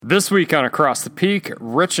This week on Across the Peak,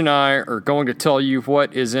 Rich and I are going to tell you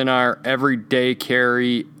what is in our everyday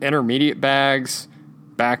carry intermediate bags,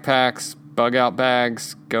 backpacks, bug out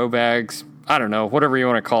bags, go bags, I don't know, whatever you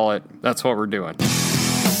want to call it. That's what we're doing.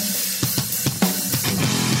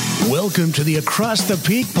 Welcome to the Across the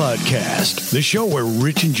Peak podcast, the show where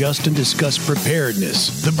Rich and Justin discuss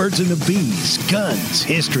preparedness, the birds and the bees, guns,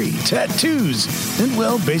 history, tattoos, and,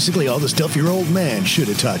 well, basically all the stuff your old man should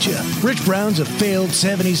have taught you. Rich Brown's a failed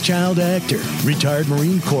 70s child actor, retired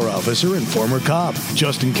Marine Corps officer and former cop.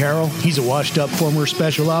 Justin Carroll, he's a washed-up former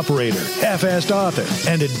special operator, half-assed author,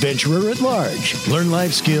 and adventurer at large. Learn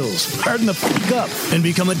life skills, harden the fuck up, and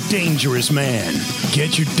become a dangerous man.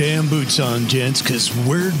 Get your damn boots on, gents, because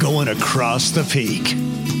we're going across the peak.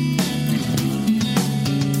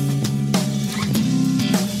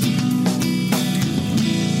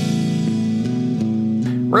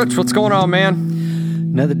 Rich, what's going on, man?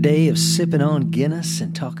 Another day of sipping on Guinness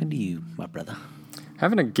and talking to you, my brother.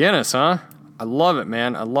 Having a Guinness, huh? I love it,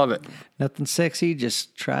 man. I love it. Nothing sexy,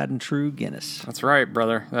 just tried and true Guinness. That's right,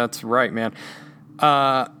 brother. That's right, man.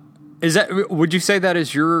 Would you say that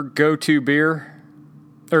is your go-to beer?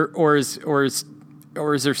 Or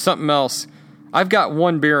is there something else? I've got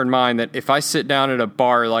one beer in mind that if I sit down at a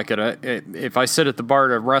bar, if I sit at the bar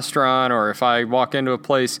at a restaurant, or if I walk into a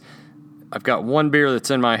place, I've got one beer that's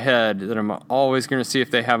in my head that I'm always going to see if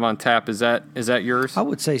they have on tap. Is that yours? I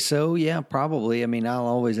would say so, yeah, probably. I mean, I'll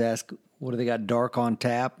always ask, what do they got dark on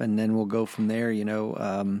tap? And then we'll go from there, you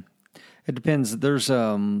know. It depends. There's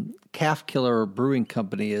Calf Killer Brewing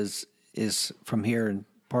Company is from here in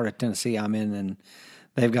part of Tennessee I'm in, and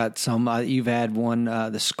they've got some, you've had one,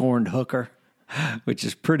 the Scorned Hooker, which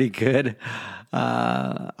is pretty good.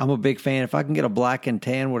 I'm a big fan. If I can get a black and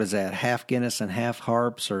tan, what is that? Half Guinness and half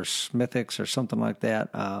Harps or Smithwick's or something like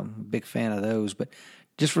that. Big fan of those. But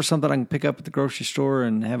just for something I can pick up at the grocery store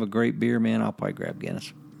and have a great beer, man, I'll probably grab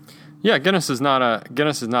Guinness. Yeah, Guinness is not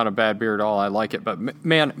a bad beer at all. I like it. But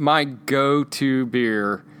man, my go-to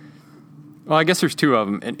beer, well, I guess there's two of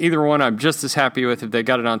them, and either one I'm just as happy with if they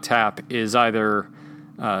got it on tap, is either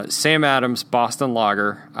Sam Adams Boston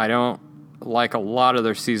Lager. I don't like a lot of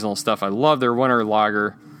their seasonal stuff. I love their winter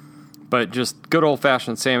lager, but just good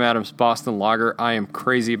old-fashioned Sam Adams Boston Lager, I am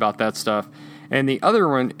crazy about that stuff. And the other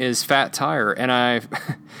one is Fat Tire, and I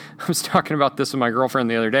was talking about this with my girlfriend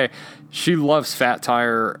the other day. She loves Fat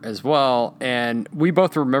Tire as well, and we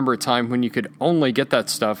both remember a time when you could only get that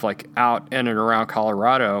stuff like out in and around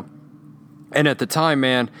Colorado. And at the time,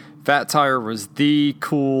 man, Fat Tire was the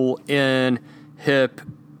cool, hip,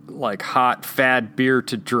 like hot fad beer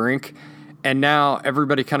to drink. And now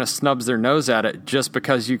everybody kind of snubs their nose at it just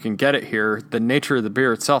because you can get it here. The nature of the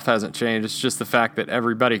beer itself hasn't changed. It's just the fact that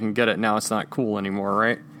everybody can get it now. It's not cool anymore,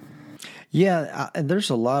 right? Yeah, and there's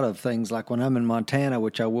a lot of things. Like when I'm in Montana,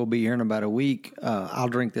 which I will be here in about a week, I'll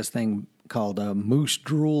drink this thing called Moose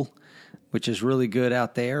Drool, which is really good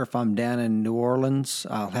out there. If I'm down in New Orleans,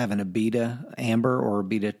 I'll have an Abita Amber or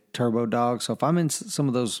Abita Turbo Dog. So if I'm in some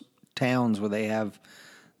of those towns where they have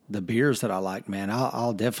the beers that I like, man,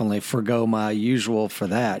 I'll definitely forgo my usual for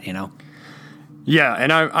that, you know. Yeah,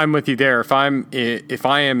 and I'm with you there. If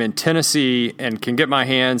I am in Tennessee and can get my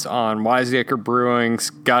hands on Wiseacre Brewing's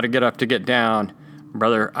Got to Get Up to Get Down,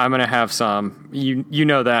 brother, I'm gonna have some. You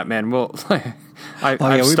know that, man.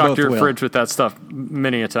 I've stocked your fridge with that stuff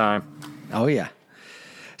many a time. Oh yeah.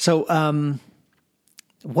 So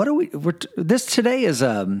what are this today is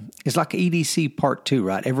like EDC part 2,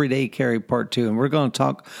 right? Everyday carry part 2. And we're going to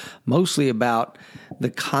talk mostly about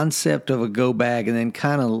the concept of a go bag and then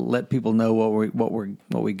kind of let people know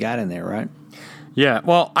what we got in there, right? Yeah.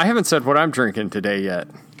 Well, I haven't said what I'm drinking today yet.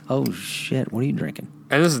 Oh shit. What are you drinking?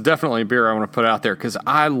 And this is definitely a beer I want to put out there because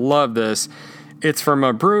I love this. It's from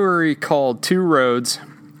a brewery called Two Roads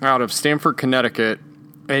out of Stamford, Connecticut.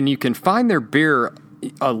 And you can find their beer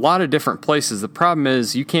a lot of different places. The problem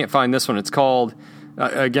is you can't find this one. It's called,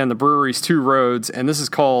 again, the brewery's Two Roads, and this is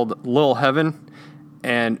called Lil Heaven.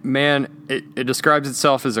 And, man, it describes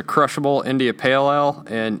itself as a crushable India Pale Ale,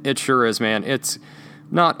 and it sure is, man. It's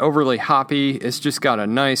not overly hoppy. It's just got a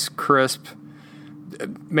nice, crisp,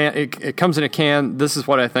 man, it comes in a can. This is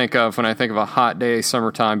what I think of when I think of a hot day,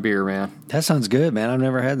 summertime beer, man. That sounds good, man. I've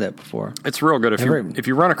never had that before. It's real good. If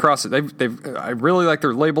you run across it, I really like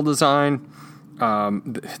their label design.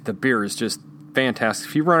 The beer is just fantastic.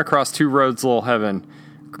 If you run across Two Roads Lil Heaven,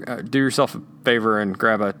 do yourself a favor and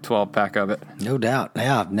grab a 12-pack of it. No doubt.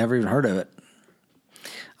 Yeah, I've never even heard of it.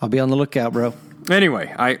 I'll be on the lookout, bro.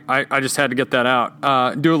 Anyway, I just had to get that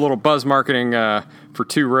out. Do a little buzz marketing for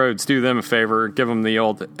Two Roads. Do them a favor. Give them the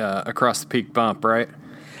old Across the Peak bump, right?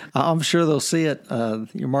 I'm sure they'll see it.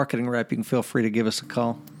 Your marketing rep, you can feel free to give us a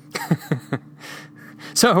call.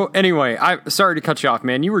 So anyway, sorry to cut you off,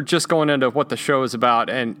 man. You were just going into what the show is about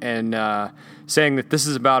and saying that this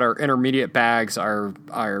is about our intermediate bags,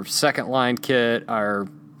 our second line kit, our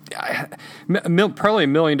probably a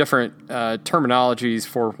million different terminologies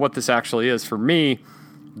for what this actually is. For me,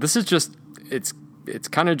 this is just it's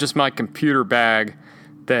kind of just my computer bag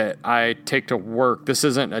that I take to work. This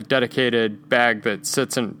isn't a dedicated bag that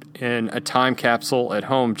sits in a time capsule at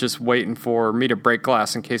home just waiting for me to break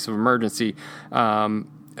glass in case of emergency.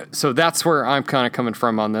 So that's where I'm kind of coming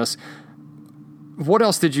from on this. What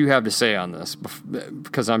else did you have to say on this?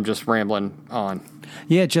 Because I'm just rambling on.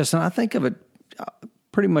 Yeah, Justin, I think of it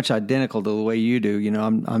pretty much identical to the way you do. You know,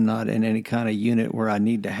 I'm not in any kind of unit where I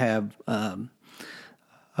need to have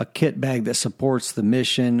a kit bag that supports the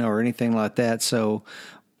mission or anything like that. So,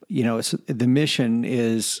 you know, the mission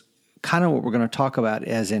is kind of what we're going to talk about,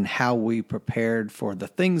 as in how we prepared for the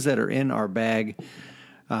things that are in our bag.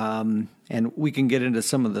 And we can get into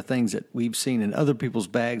some of the things that we've seen in other people's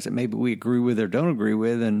bags that maybe we agree with or don't agree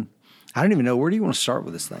with. And I don't even know, where do you want to start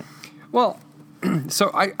with this thing? Well, so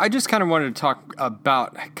I just kind of wanted to talk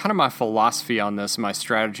about kind of my philosophy on this, my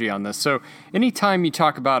strategy on this. So anytime you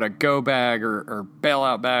talk about a go bag or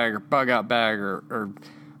bailout bag or bug out bag or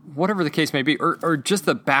whatever the case may be, or just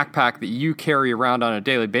the backpack that you carry around on a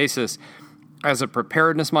daily basis as a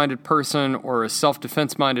preparedness-minded person or a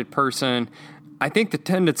self-defense-minded person, I think the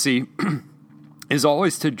tendency is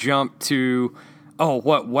always to jump to,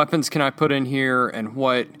 what weapons can I put in here and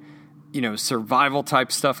what, survival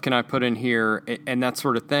type stuff can I put in here and that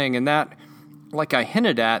sort of thing. And that, like I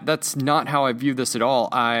hinted at, that's not how I view this at all.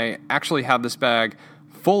 I actually have this bag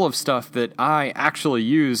full of stuff that I actually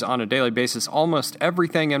use on a daily basis. Almost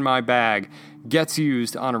everything in my bag gets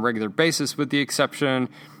used on a regular basis, with the exception,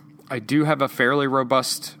 I do have a fairly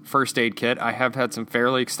robust first aid kit. I have had some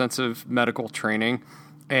fairly extensive medical training,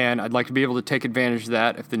 and I'd like to be able to take advantage of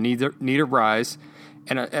that if the need arise.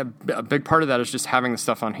 And a big part of that is just having the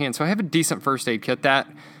stuff on hand. So I have a decent first aid kit that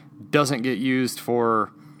doesn't get used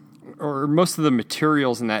for, or most of the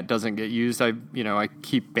materials in that doesn't get used. I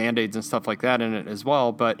keep Band-Aids and stuff like that in it as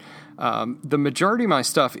well. But the majority of my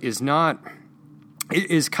stuff is kind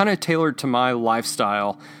of tailored to my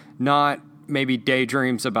lifestyle, not maybe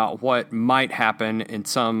daydreams about what might happen in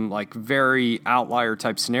some like very outlier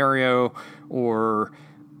type scenario, or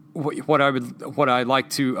what I like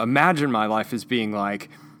to imagine my life as being like.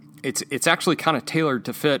 It's actually kind of tailored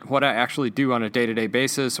to fit what I actually do on a day-to-day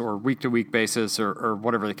basis or week-to-week basis or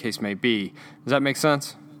whatever the case may be. Does that make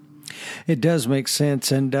sense? It does make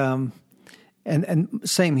sense. And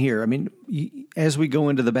same here. I mean, as we go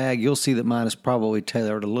into the bag, you'll see that mine is probably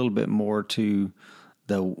tailored a little bit more to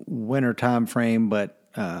the winter time frame, but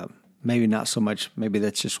maybe not so much. Maybe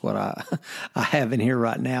that's just what I have in here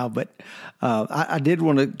right now. But I did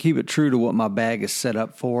want to keep it true to what my bag is set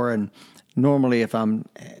up for. And normally, if I'm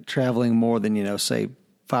traveling more than, say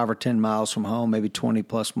 5 or 10 miles from home, maybe 20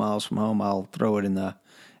 plus miles from home, I'll throw it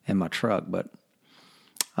in my truck. But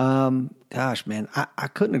gosh, man, I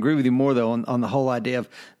couldn't agree with you more though on the whole idea of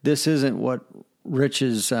this isn't what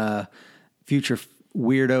Rich's future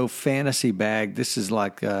weirdo fantasy bag. This is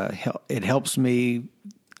like it helps me,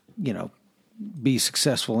 be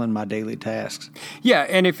successful in my daily tasks. Yeah,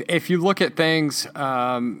 and if you look at things,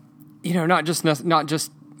 not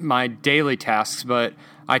just my daily tasks, but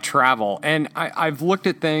I travel. And I've looked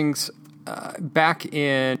at things back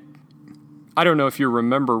in, I don't know if you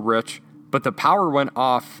remember, Rich, but the power went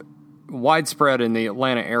off widespread in the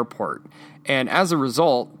Atlanta airport. And as a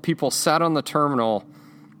result, people sat on the terminal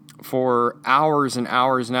for hours and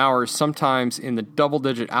hours and hours, sometimes in the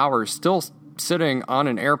double-digit hours, still sitting on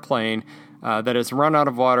an airplane that has run out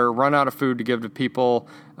of water, run out of food to give to people,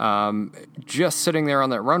 just sitting there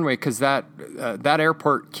on that runway because that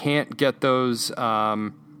airport can't get those,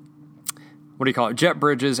 jet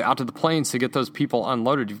bridges out to the planes to get those people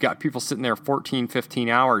unloaded. You've got people sitting there 14, 15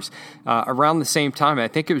 hours. Around the same time, I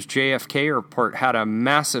think it was JFK Airport had a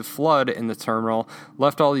massive flood in the terminal,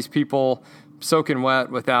 left all these people soaking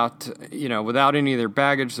wet without any of their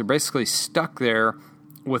baggage. They're basically stuck there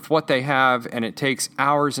with what they have, and it takes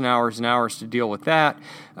hours and hours and hours to deal with that.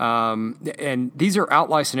 And these are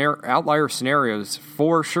outlier scenarios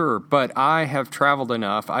for sure, but I have traveled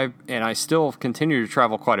enough, and I still continue to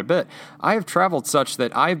travel quite a bit. I have traveled such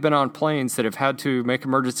that I've been on planes that have had to make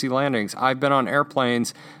emergency landings. I've been on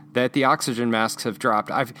airplanes that the oxygen masks have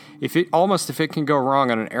dropped. If it can go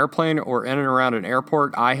wrong on an airplane or in and around an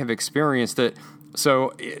airport, I have experienced it.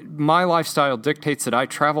 So my lifestyle dictates that I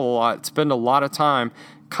travel a lot, spend a lot of time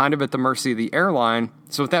kind of at the mercy of the airline.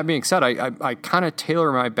 So with that being said, I kind of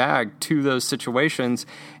tailor my bag to those situations.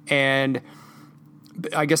 And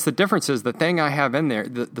I guess the difference is the thing I have in there,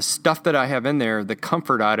 the stuff that I have in there, the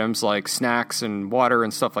comfort items like snacks and water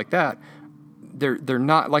and stuff like that, they're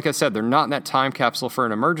not, like I said, they're not in that time capsule for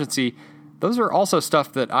an emergency. Those are also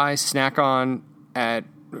stuff that I snack on at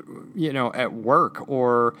work,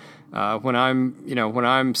 or when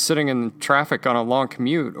I'm sitting in traffic on a long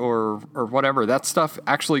commute or whatever. That stuff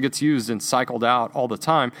actually gets used and cycled out all the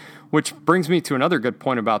time, which brings me to another good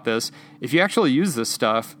point about this. If you actually use this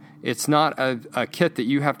stuff, it's not a kit that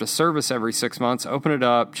you have to service every 6 months. Open it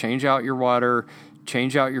up, change out your water,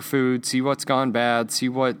 change out your food, see what's gone bad, see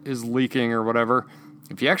what is leaking or whatever.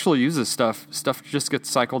 If you actually use this stuff just gets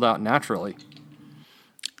cycled out naturally.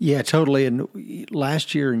 Yeah, totally. And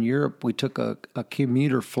last year in Europe, we took a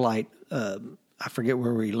commuter flight. I forget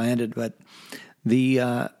where we landed, but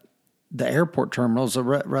the airport terminal is a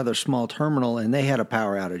rather small terminal, and they had a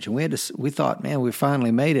power outage. And we thought, man, we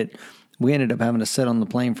finally made it. We ended up having to sit on the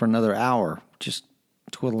plane for another hour, just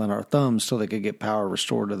twiddling our thumbs so they could get power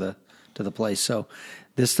restored to the place. So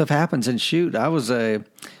this stuff happens. And shoot, I was a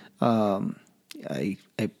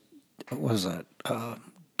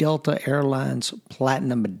Delta Airlines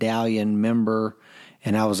Platinum Medallion member,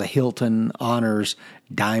 and I was a Hilton Honors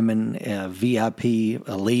Diamond VIP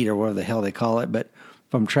Elite, or whatever the hell they call it. But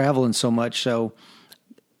from traveling so much, so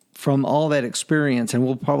from all that experience, and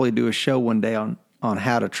we'll probably do a show one day on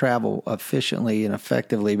how to travel efficiently and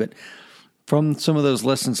effectively. But from some of those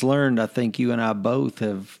lessons learned, I think you and I both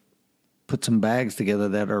have put some bags together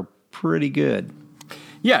that are pretty good.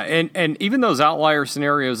 Yeah, and even those outlier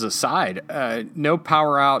scenarios aside, no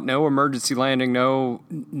power out, no emergency landing, no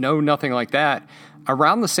nothing like that.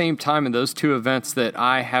 Around the same time in those two events that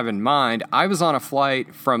I have in mind, I was on a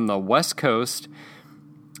flight from the West Coast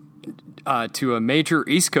to a major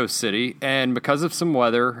East Coast city, and because of some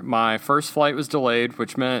weather, my first flight was delayed,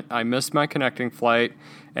 which meant I missed my connecting flight,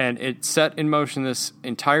 and it set in motion this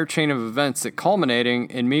entire chain of events that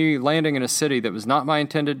culminating in me landing in a city that was not my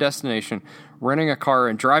intended destination, renting a car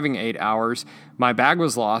and driving 8 hours. My bag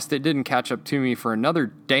was lost. It didn't catch up to me for another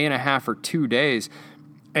day and a half or 2 days.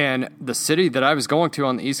 And the city that I was going to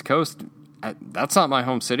on the East Coast, that's not my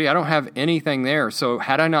home city. I don't have anything there. So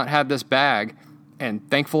had I not had this bag, and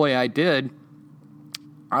thankfully I did,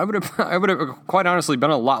 I would have quite honestly been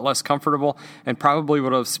a lot less comfortable and probably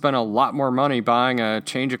would have spent a lot more money buying a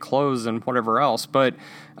change of clothes and whatever else. But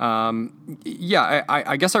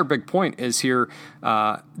I guess our big point is here,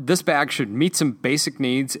 this bag should meet some basic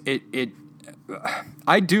needs.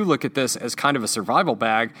 I do look at this as kind of a survival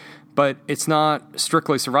bag, but it's not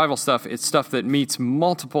strictly survival stuff. It's stuff that meets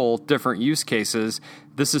multiple different use cases.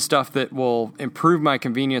 This is stuff that will improve my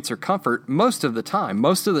convenience or comfort most of the time.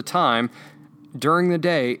 Most of the time, during the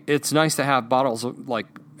day, it's nice to have bottles of, like,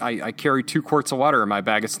 I carry 2 quarts of water in my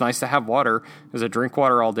bag. It's nice to have water because I drink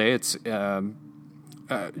water all day. It's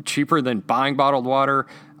cheaper than buying bottled water.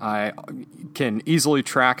 I can easily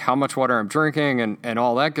track how much water I'm drinking and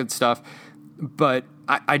all that good stuff. But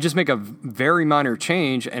I just make a very minor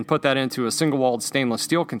change and put that into a single-walled stainless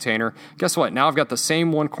steel container. Guess what? Now I've got the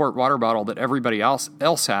same 1-quart water bottle that everybody else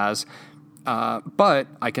has. But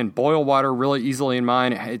I can boil water really easily in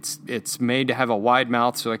mine. It's made to have a wide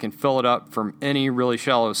mouth so I can fill it up from any really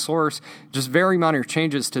shallow source. Just very minor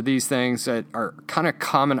changes to these things that are kind of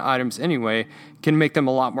common items anyway can make them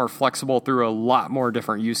a lot more flexible through a lot more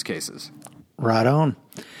different use cases. Right on.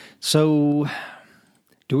 So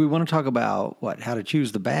do we want to talk about how to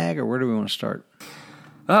choose the bag, or where do we want to start?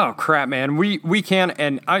 Oh crap, man! We can,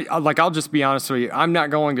 and I'll just be honest with you. I'm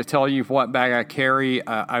not going to tell you what bag I carry.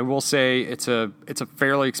 I will say it's a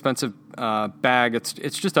fairly expensive bag.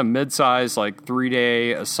 It's just a mid-size, like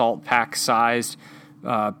 3-day assault pack sized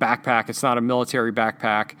backpack. It's not a military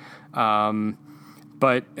backpack,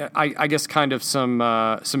 but I guess kind of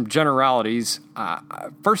some generalities.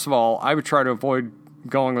 First of all, I would try to avoid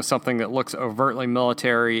going with something that looks overtly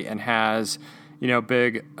military and has,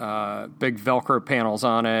 big Velcro panels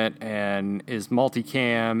on it and is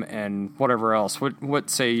multicam and whatever else. What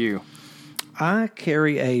say you? I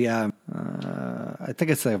carry I think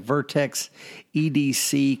it's a Vertex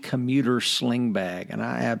EDC commuter sling bag, and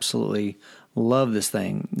I absolutely love this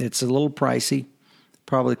thing. It's a little pricey,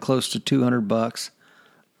 probably close to $200,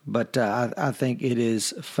 but I think it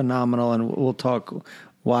is phenomenal, and we'll talk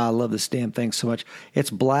why I love this damn thing so much.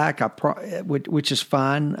 It's black, which is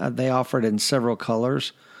fine. They offer it in several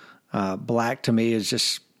colors. Black to me is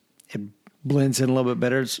just, it blends in a little bit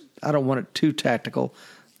better. I don't want it too tactical.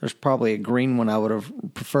 There's probably a green one I would have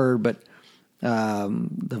preferred, but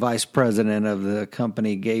the vice president of the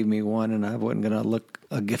company gave me one, and I wasn't going to look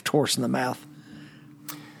a gift horse in the mouth.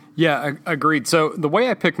 Yeah, agreed. So the way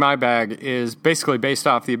I pick my bag is basically based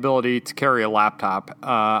off the ability to carry a laptop.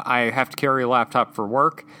 I have to carry a laptop for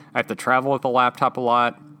work. I have to travel with a laptop a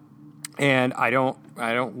lot, and I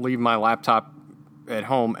don't leave my laptop at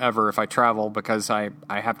home ever if I travel because I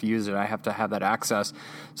have to use it. I have to have that access.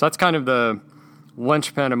 So that's kind of the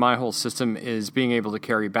linchpin of my whole system, is being able to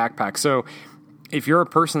carry a backpack. So if you're a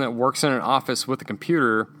person that works in an office with a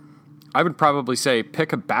computer, I would probably say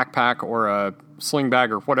pick a backpack or a sling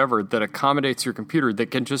bag or whatever that accommodates your computer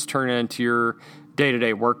that can just turn into your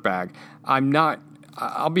day-to-day work bag.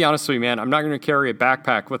 I'll be honest with you, man, I'm not going to carry a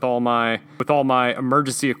backpack with all my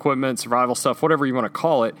emergency equipment, survival stuff, whatever you want to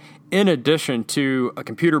call it, in addition to a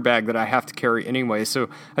computer bag that I have to carry anyway. So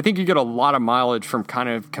I think you get a lot of mileage from kind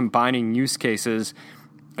of combining use cases.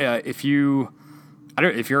 If you're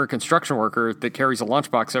a construction worker that carries a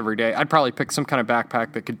lunchbox every day, I'd probably pick some kind of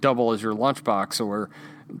backpack that could double as your lunchbox, or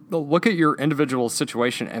look at your individual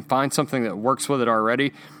situation and find something that works with it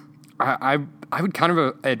already. I would kind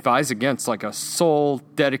of advise against like a sole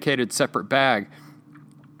dedicated separate bag,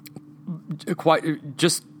 quite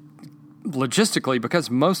just logistically, because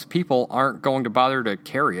most people aren't going to bother to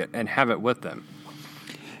carry it and have it with them.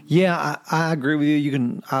 Yeah, I agree with you. You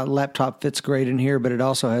can laptop fits great in here, but it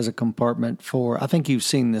also has a compartment for. I think you've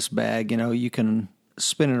seen this bag. You know, you can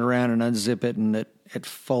spin it around and unzip it, and it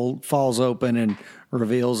falls open and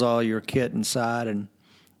reveals all your kit inside, and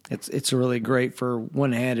it's really great for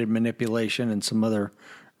one-handed manipulation and some other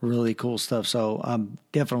really cool stuff. So I'm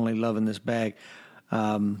definitely loving this bag.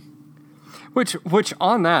 Which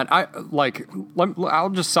on that, I'll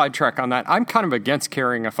just sidetrack on that. I'm kind of against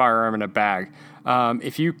carrying a firearm in a bag.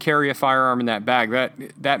 If you carry a firearm in that bag,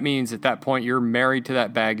 that means at that point you're married to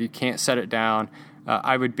that bag. You can't set it down.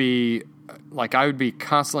 I would be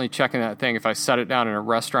constantly checking that thing if I set it down in a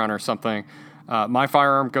restaurant or something. My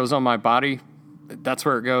firearm goes on my body. That's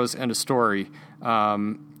where it goes. End of story. If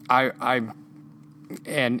I'm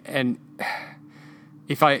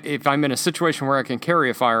in a situation where I can carry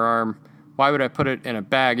a firearm, why would I put it in a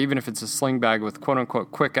bag, even if it's a sling bag with quote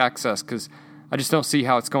unquote quick access? Because I just don't see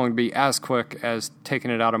how it's going to be as quick as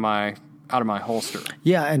taking it out of my holster.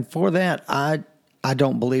 Yeah, and for that, I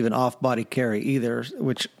don't believe in off-body carry either,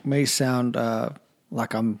 which may sound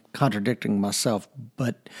like I'm contradicting myself,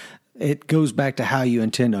 but it goes back to how you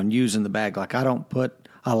intend on using the bag. Like, I don't put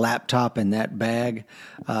a laptop in that bag.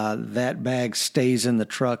 That bag stays in the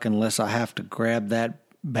truck unless I have to grab that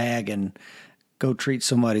bag and go treat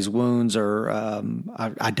somebody's wounds, or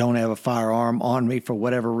I don't have a firearm on me for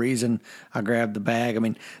whatever reason. I grab the bag. I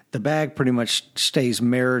mean, the bag pretty much stays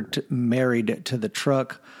married to the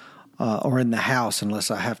truck or in the house unless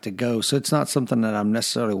I have to go. So it's not something that I'm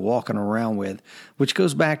necessarily walking around with, which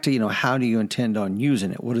goes back to, how do you intend on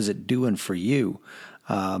using it? What is it doing for you?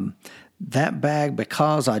 That bag,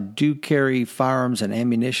 because I do carry firearms and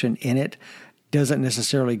ammunition in it, doesn't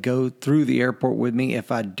necessarily go through the airport with me. If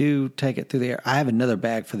I do take it through the air, I have another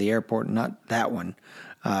bag for the airport, not that one.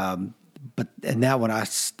 But in that one, I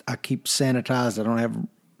keep sanitized. I don't have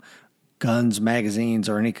guns, magazines,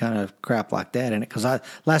 or any kind of crap like that in it. Because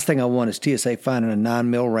last thing I want is TSA finding a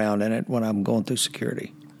 9mm round in it when I'm going through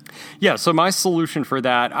security. Yeah, so my solution for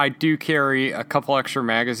that, I do carry a couple extra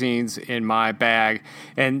magazines in my bag,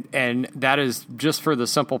 and that is just for the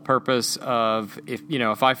simple purpose of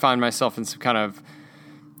if I find myself in some kind of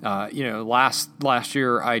last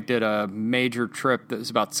year I did a major trip that was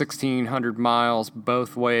about 1,600 miles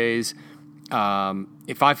both ways.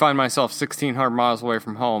 If I find myself 1,600 miles away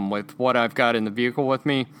from home with what I've got in the vehicle with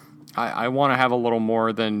me, I want to have a little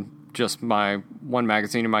more than just my one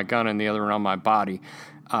magazine in my gun and the other one on my body.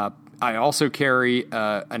 I also carry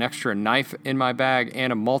an extra knife in my bag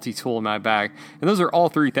and a multi-tool in my bag. And those are all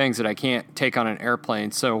three things that I can't take on an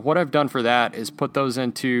airplane. So what I've done for that is put those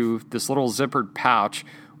into this little zippered pouch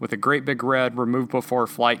with a great big red remove before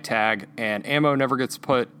flight tag, and ammo never gets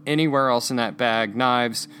put anywhere else in that bag.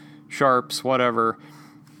 Knives, sharps, whatever.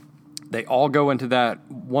 They all go into that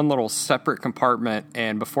one little separate compartment,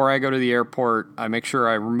 and before I go to the airport, I make sure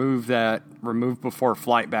I remove that remove before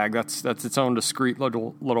flight bag. That's its own discrete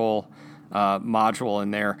little module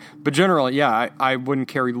in there. But generally, yeah, I wouldn't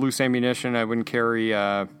carry loose ammunition. I wouldn't carry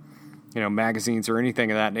magazines or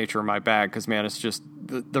anything of that nature in my bag because, man, it's just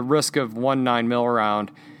the risk of 1 9mm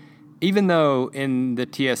round. Even though in the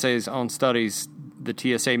TSA's own studies, the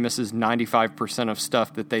TSA misses 95% of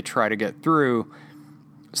stuff that they try to get through,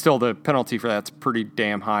 still the penalty for that's pretty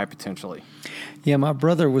damn high potentially. Yeah, my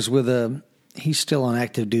brother was he's still on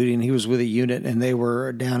active duty, and he was with a unit, and they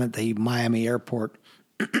were down at the Miami airport.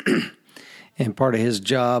 And part of his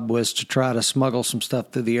job was to try to smuggle some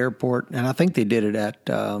stuff through the airport. And I think they did it at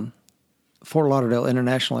Fort Lauderdale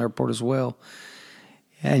International Airport as well.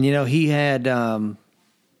 And, he had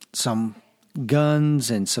some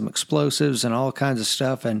guns and some explosives and all kinds of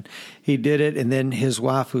stuff, and he did it. And then his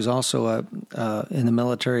wife, who's also in the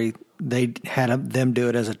military, they had them do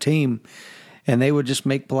it as a team, and they would just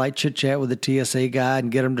make polite chit chat with the TSA guy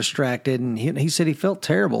and get him distracted. And he said he felt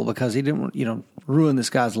terrible because he didn't ruin this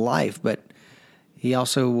guy's life, but he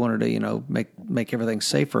also wanted to make everything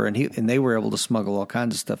safer, and they were able to smuggle all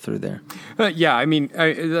kinds of stuff through there. Yeah, I mean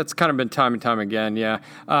that's kind of been time and time again. Yeah.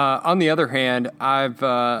 On the other hand, I've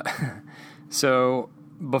so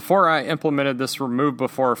before I implemented this remove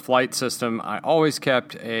before flight system, I always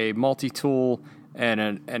kept a multi-tool and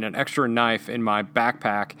an extra knife in my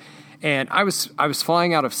backpack. And I was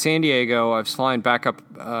flying out of San Diego. I was flying back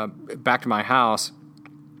to my house,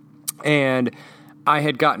 and I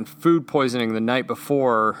had gotten food poisoning the night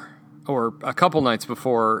before, or a couple nights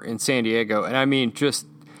before, in San Diego. And I mean,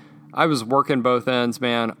 I was working both ends,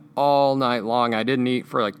 man, all night long. I didn't eat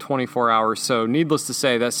for like 24 hours. So needless to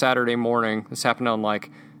say, that Saturday morning, this happened on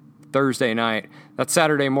like Thursday night. That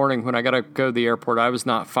Saturday morning when I got to go to the airport, I was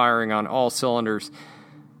not firing on all cylinders.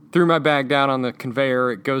 Threw my bag down on the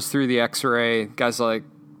conveyor. It goes through the x-ray. Guy's like,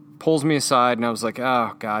 pulls me aside, and I was like,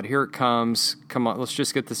 oh, God, here it comes. Come on, let's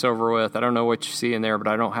just get this over with. I don't know what you see in there, but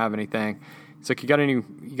I don't have anything. He's like, you got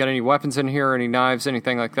any weapons in here, any knives,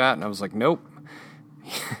 anything like that? And I was like, nope.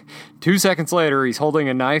 2 seconds later, he's holding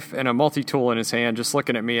a knife and a multi-tool in his hand, just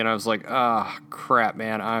looking at me, and I was like, oh, crap,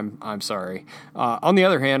 man, I'm sorry. On the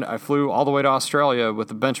other hand, I flew all the way to Australia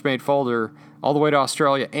with a Benchmade folder, all the way to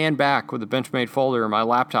Australia and back with a Benchmade folder in my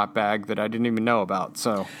laptop bag that I didn't even know about.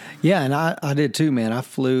 So, yeah, and I did too, man. I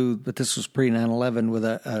flew, but this was pre 9/11 with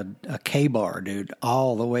a K-bar, dude,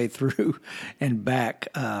 all the way through and back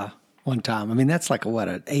one time. I mean, that's like an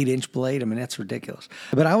 8-inch blade. I mean, that's ridiculous.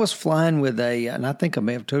 But I was flying with and I think I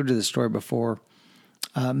may have told you this story before.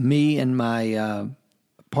 Me and my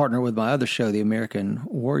partner with my other show, the American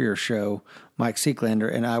Warrior Show, Mike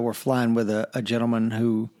Seeklander, and I were flying with a gentleman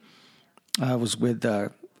who was with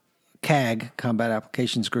CAG, Combat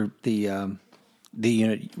Applications Group, the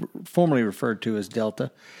unit formerly referred to as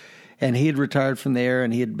Delta. And he had retired from there,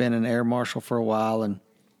 and he had been an air marshal for a while, and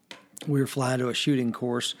we were flying to a shooting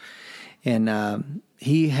course. And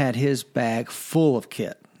he had his bag full of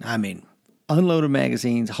kit. I mean, unloaded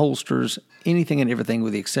magazines, holsters, anything and everything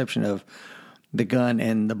with the exception of the gun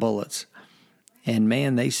and the bullets. And,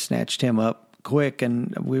 man, they snatched him up quick,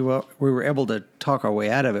 and we were able to talk our way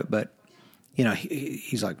out of it. But,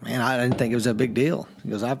 he's like, man, I didn't think it was a big deal. He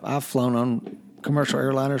goes, I've flown on commercial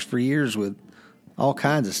airliners for years with all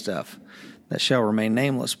kinds of stuff that shall remain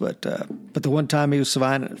nameless. But the one time he was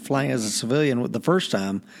flying as a civilian, the first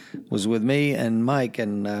time, was with me and Mike,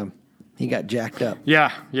 and he got jacked up.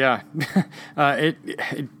 Yeah.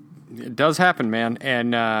 It does happen, man.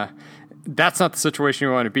 And that's not the situation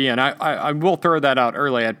you want to be in. I will throw that out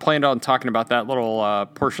early. I'd planned on talking about that little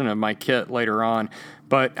portion of my kit later on.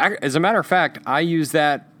 But as a matter of fact, I use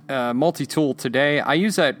that multi-tool today. I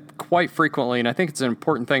use that quite frequently, and I think it's an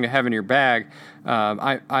important thing to have in your bag.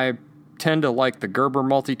 I tend to like the Gerber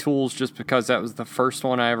multi-tools just because that was the first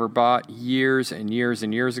one I ever bought years and years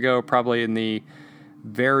and years ago, probably in the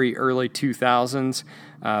very early 2000s.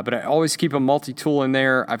 But I always keep a multi-tool in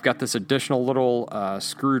there. I've got this additional little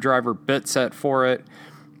screwdriver bit set for it.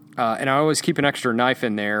 And I always keep an extra knife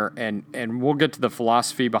in there, and we'll get to the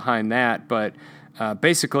philosophy behind that. But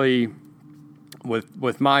basically,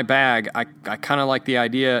 with my bag, I kind of like the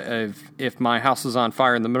idea of if my house was on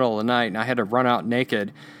fire in the middle of the night and I had to run out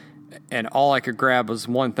naked, and all I could grab was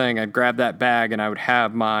one thing, I'd grab that bag and I would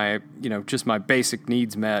have my, just my basic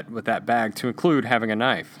needs met with that bag, to include having a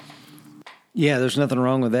knife. Yeah, there's nothing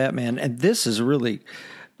wrong with that, man. And this is really,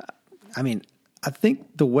 I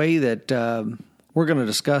think the way that we're going to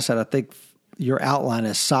discuss it, I think your outline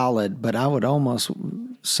is solid, but I would almost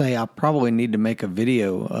say I probably need to make a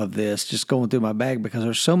video of this, just going through my bag, because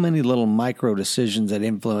there's so many little micro decisions that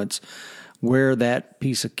influence where that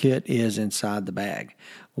piece of kit is inside the bag,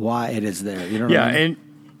 why it is there. You know what I mean?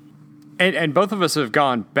 And both of us have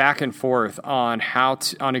gone back and forth on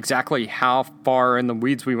on exactly how far in the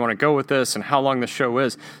weeds we want to go with this and how long the show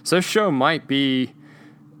is. So this show might be,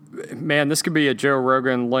 man, this could be a Joe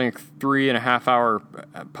Rogan length 3.5 hour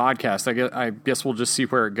podcast. I guess we'll just see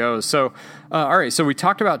where it goes. So, all right. So we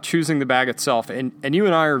talked about choosing the bag itself, and you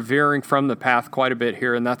and I are veering from the path quite a bit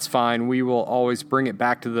here, and that's fine. We will always bring it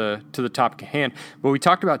back to the topic at hand. But we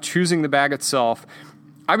talked about choosing the bag itself.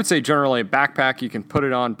 I would say generally a backpack, you can put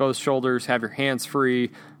it on both shoulders, have your hands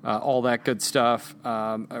free, all that good stuff.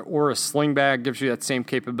 Or a sling bag gives you that same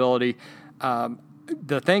capability.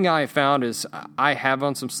 the thing I found is I have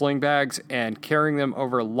on some sling bags, and carrying them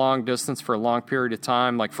over a long distance for a long period of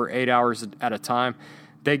time, like for 8 hours at a time,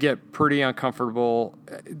 they get pretty uncomfortable.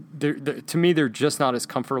 To me, they're just not as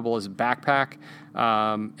comfortable as a backpack.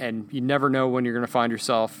 And you never know when you're going to find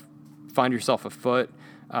yourself afoot.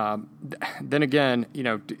 Then again,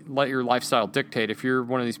 let your lifestyle dictate. If you're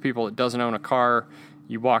one of these people that doesn't own a car,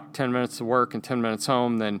 you walk 10 minutes to work and 10 minutes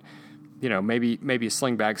home, then maybe a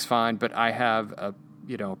sling bag's fine. But I have a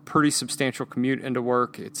pretty substantial commute into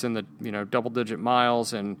work. It's in the double-digit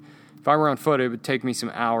miles, and if I were on foot, it would take me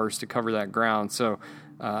some hours to cover that ground. So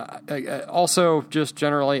also, just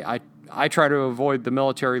generally, I try to avoid the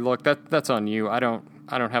military look. That's on you. I don't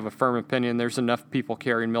have a firm opinion. There's enough people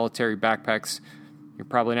carrying military backpacks. You're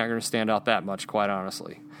probably not going to stand out that much, quite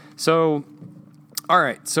honestly. So, all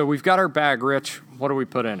right. So we've got our bag, Rich. What do we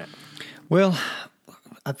put in it? Well,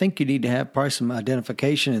 I think you need to have probably some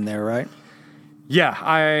identification in there, right? Yeah,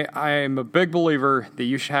 I'm a big believer that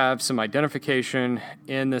you should have some identification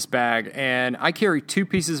in this bag, and I carry 2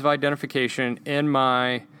 pieces of identification in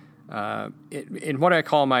my in what I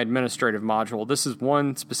call my administrative module. This is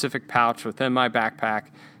one specific pouch within my backpack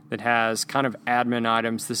that has kind of admin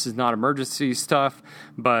items. This is not emergency stuff,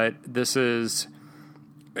 but this is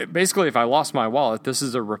basically, if I lost my wallet, this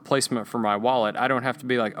is a replacement for my wallet. I don't have to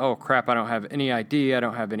be like, oh crap, I don't have any ID, I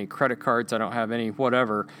don't have any credit cards, I don't have any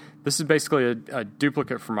whatever. This is basically a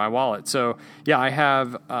duplicate for my wallet. So yeah, I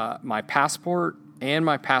have my passport and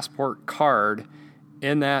my passport card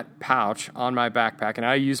in that pouch on my backpack, and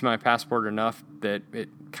I use my passport enough that it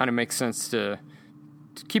kind of makes sense to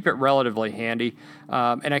keep it relatively handy.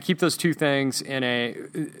 And I keep those 2 things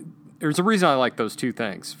there's a reason I like those 2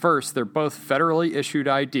 things. First, they're both federally issued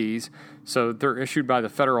IDs, so they're issued by the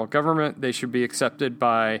federal government. They should be accepted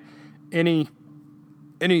by any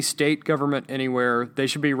state government anywhere. They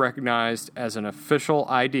should be recognized as an official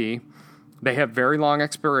ID. They have very long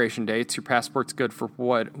expiration dates. Your passport's good for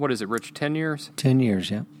what is it, Rich, 10 years? 10 years,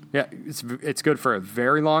 yeah. Yeah, it's good for a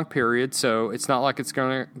very long period, so it's not like it's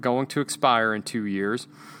going to expire in 2 years.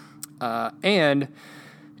 And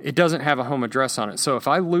it doesn't have a home address on it. So if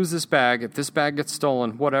I lose this bag, if this bag gets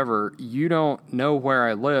stolen, whatever, you don't know where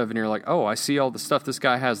I live, and you're like, oh, I see all the stuff this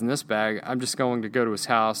guy has in this bag. I'm just going to go to his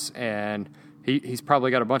house, and he's probably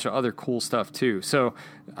got a bunch of other cool stuff too. So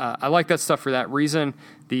I like that stuff for that reason.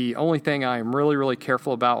 The only thing I am really, really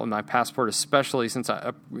careful about with my passport, especially since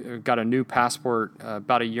I got a new passport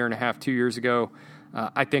about 1.5 years, 2 years ago,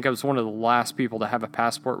 I think I was one of the last people to have a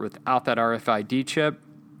passport without that RFID chip.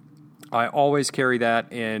 I always carry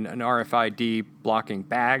that in an RFID blocking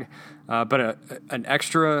bag, but an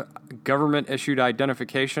extra government-issued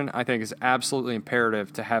identification I think is absolutely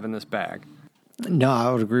imperative to have in this bag. No,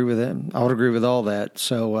 I would agree with it. I would agree with all that.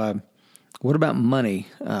 So what about money?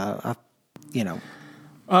 Well,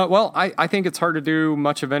 I think it's hard to do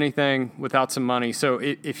much of anything without some money. So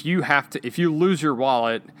if you lose your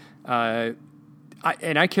wallet, I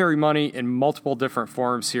carry money in multiple different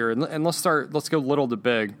forms here, and let's go little to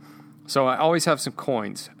big. So I always have some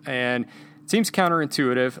coins, and it seems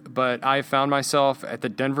counterintuitive, but I found myself at the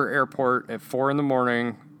Denver airport at 4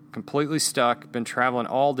 a.m, completely stuck, been traveling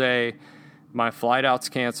all day. My flight out's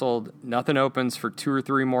canceled. Nothing opens for 2 or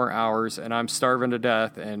 3 more hours, and I'm starving to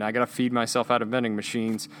death, and I got to feed myself out of vending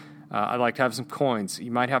machines. I'd like to have some coins.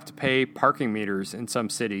 You might have to pay parking meters in some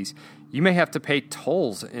cities. You may have to pay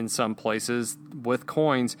tolls in some places with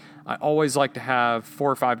coins. I always like to have $4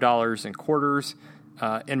 or $5 in quarters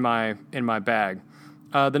in my bag.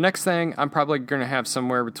 The next thing, I'm probably going to have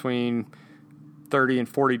somewhere between $30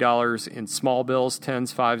 and $40 in small bills,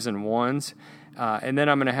 10s, 5s, and 1s. And then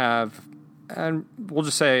I'm going to have, and we'll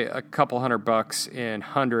just say a couple $100 in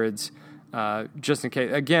hundreds, just in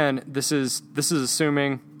case. Again, this is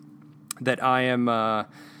assuming that I am that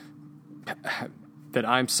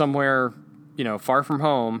I'm somewhere, far from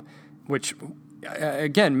home, which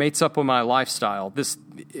again mates up with my lifestyle.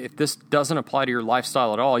 If this doesn't apply to your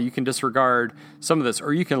lifestyle at all, you can disregard some of this,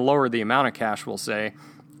 or you can lower the amount of cash, we'll say.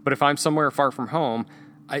 But if I'm somewhere far from home,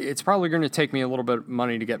 it's probably going to take me a little bit of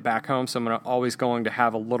money to get back home, so I'm always going to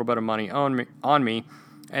have a little bit of money on me.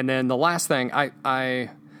 And then the last thing, I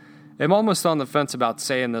am almost on the fence about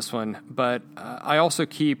saying this one, but I also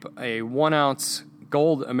keep a 1-ounce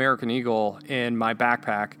gold American Eagle in my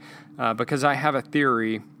backpack because I have a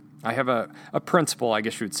theory. I have a principle, I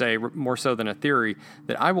guess you would say, more so than a theory,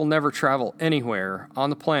 that I will never travel anywhere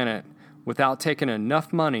on the planet without taking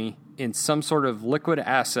enough money in some sort of liquid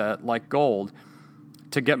asset like gold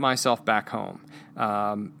to get myself back home.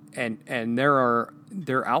 And there are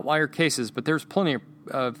outlier cases, but there's plenty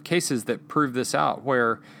of cases that prove this out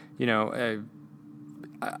where,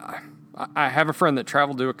 I have a friend that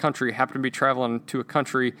traveled to a country, happened to be traveling to a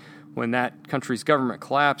country when that country's government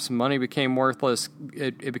collapsed, money became worthless.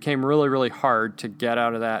 It became really, really hard to get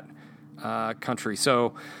out of that country.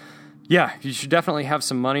 So, yeah, you should definitely have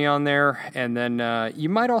some money on there. And then you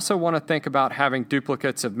might also want to think about having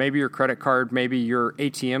duplicates of maybe your credit card, maybe your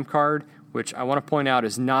ATM card, which I want to point out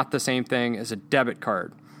is not the same thing as a debit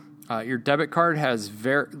card. Your debit card has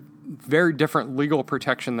very, very different legal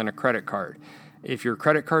protection than a credit card. If your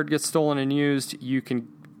credit card gets stolen and used,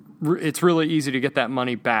 it's really easy to get that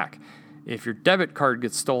money back. If your debit card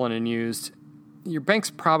gets stolen and used, your bank's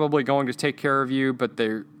probably going to take care of you, but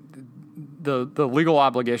the legal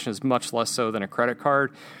obligation is much less so than a credit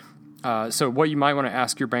card. So what you might want to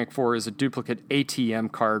ask your bank for is a duplicate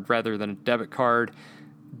ATM card rather than a debit card.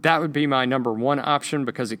 That would be my number one option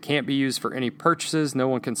because it can't be used for any purchases. No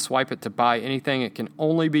one can swipe it to buy anything. It can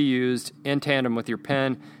only be used in tandem with your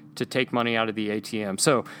PIN to take money out of the ATM.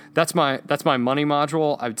 So that's my money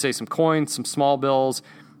module. I would say some coins, some small bills,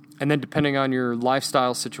 and then depending on your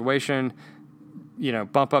lifestyle situation,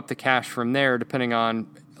 bump up the cash from there depending on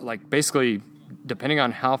depending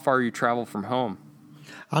on how far you travel from home.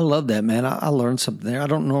 I love that, man. I learned something there. I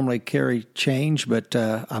don't normally carry change, but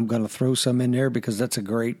I'm going to throw some in there because that's a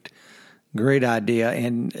great idea.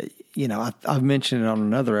 And, I've mentioned it on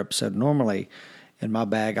another episode. Normally, in my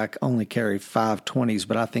bag, I only carry 5 20s,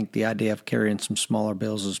 but I think the idea of carrying some smaller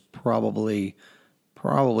bills is probably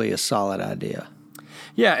a solid idea.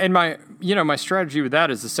 Yeah, and my strategy with that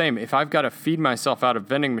is the same. If I've got to feed myself out of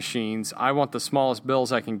vending machines, I want the smallest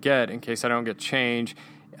bills I can get in case I don't get change.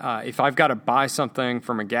 If I've got to buy something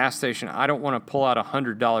from a gas station, I don't want to pull out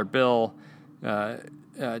 $100 bill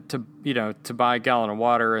to buy a gallon of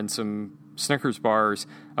water and some Snickers bars.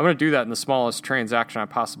 I'm going to do that in the smallest transaction I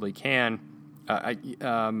possibly can.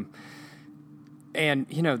 And,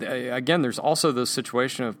 again, there's also the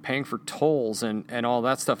situation of paying for tolls and all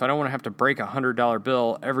that stuff. I don't want to have to break a $100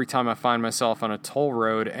 bill every time I find myself on a toll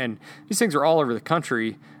road. And these things are all over the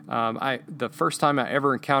country. The first time I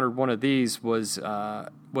ever encountered one of these was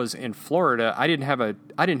in Florida. I didn't have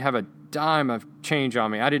a dime of change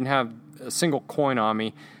on me. I didn't have a single coin on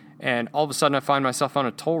me. And all of a sudden I find myself on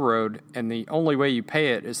a toll road, and the only way you pay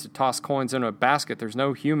it is to toss coins into a basket. There's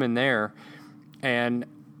no human there. And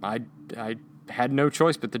I had no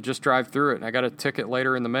choice but to just drive through it. And I got a ticket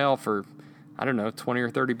later in the mail for, I don't know, $20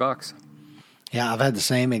 or $30. Yeah, I've had the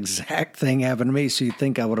same exact thing happen to me. So you'd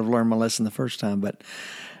think I would have learned my lesson the first time, but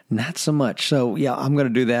not so much. So yeah, I'm going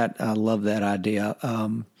to do that. I love that idea.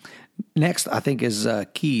 Next, I think is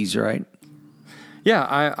keys, right?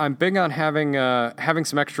 Yeah, I'm big on having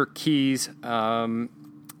some extra keys. At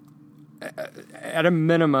a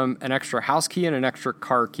minimum, an extra house key and an extra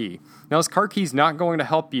car key. Now, this car key is not going to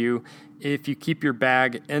help you if you keep your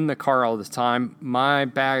bag in the car all the time. My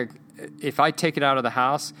bag, if I take it out of the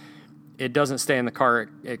house, it doesn't stay in the car.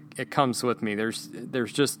 It comes with me.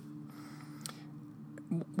 There's just,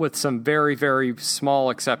 with some very, very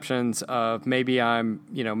small exceptions of maybe I'm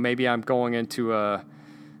going into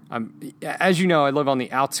as you know, I live on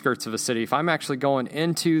the outskirts of a city. If I'm actually going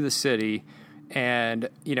into the city and,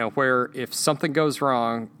 where if something goes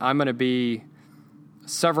wrong, I'm going to be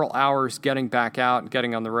several hours getting back out and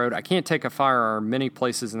getting on the road. I can't take a firearm many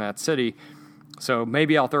places in that city. So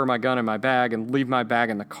maybe I'll throw my gun in my bag and leave my bag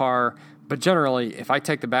in the car. But generally, if I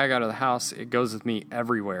take the bag out of the house, it goes with me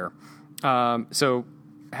everywhere. So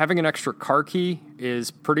having an extra car key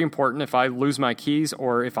is pretty important if I lose my keys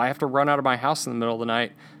or if I have to run out of my house in the middle of the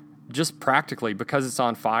night. Just practically, because it's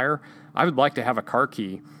on fire, I would like to have a car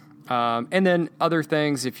key. And then other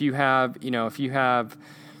things, if you have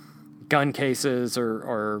gun cases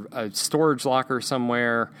or a storage locker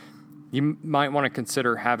somewhere, you might want to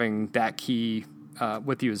consider having that key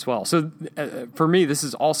with you as well. So for me, this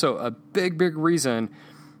is also a big, big reason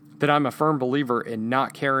that I'm a firm believer in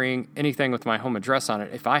not carrying anything with my home address on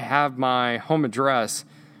it. If I have my home address,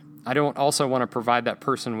 I don't also want to provide that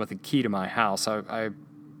person with a key to my house.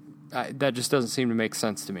 That just doesn't seem to make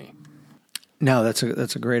sense to me. No, that's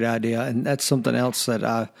a great idea, and that's something else that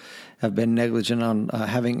I have been negligent on,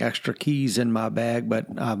 having extra keys in my bag. But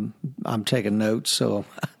I'm taking notes, so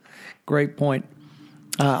great point.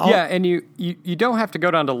 And you don't have to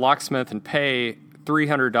go down to Locksmith and pay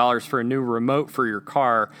 $300 for a new remote for your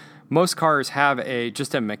car. Most cars have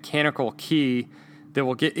just a mechanical key that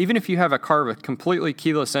will get, even if you have a car with completely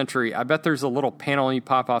keyless entry, I bet there's a little panel you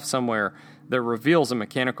pop off somewhere that reveals a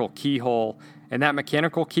mechanical keyhole, and that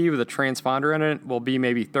mechanical key with a transponder in it will be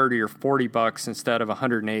maybe $30 or $40 instead of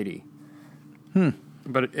 $180.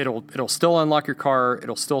 But it'll still unlock your car.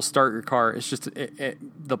 It'll still start your car. It's just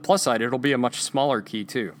the plus side. It'll be a much smaller key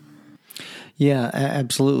too. Yeah,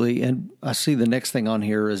 absolutely. And I see the next thing on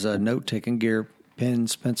here is a note-taking gear,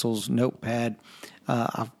 pens, pencils, notepad.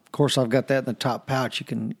 Of course, I've got that in the top pouch.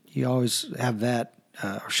 You always have that,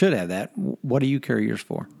 or should have that. What do you carry yours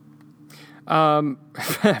for?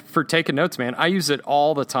 For taking notes, man, I use it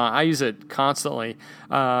all the time. I use it constantly.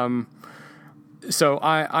 So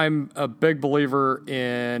I'm a big believer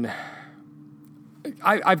in...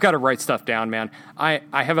 I've got to write stuff down, man. I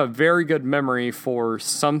have a very good memory for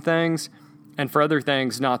some things, and for other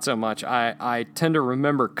things, not so much. I tend to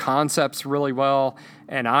remember concepts really well,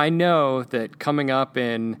 and I know that coming up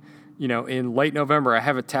in late November, I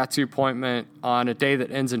have a tattoo appointment on a day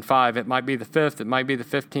that ends in 5. It might be the 5th, it might be the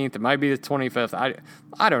 15th, it might be the 25th.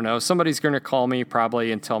 I don't know. Somebody's going to call me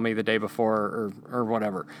probably and tell me the day before or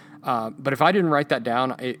whatever. But if I didn't write that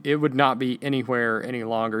down, it would not be anywhere any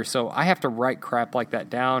longer. So I have to write crap like that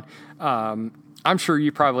down. I'm sure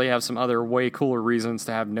you probably have some other way cooler reasons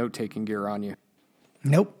to have note-taking gear on you.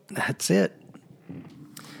 Nope, that's it.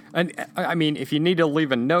 And I mean, if you need to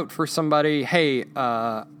leave a note for somebody, hey,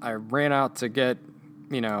 I ran out to get,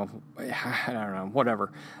 I don't know,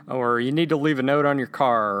 whatever. Or you need to leave a note on your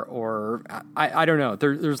car, or I don't know.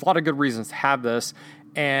 There's a lot of good reasons to have this.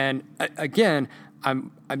 And again,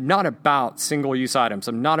 I'm not about single-use items.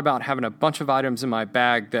 I'm not about having a bunch of items in my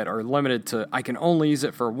bag that are limited to, I can only use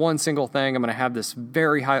it for one single thing. I'm going to have this I'm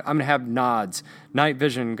going to have NODs, night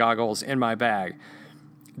vision goggles, in my bag.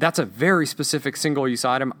 That's a very specific single-use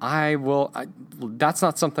item. That's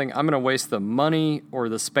not something I'm going to waste the money or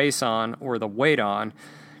the space on or the weight on.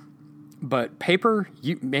 But paper,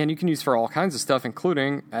 you can use for all kinds of stuff,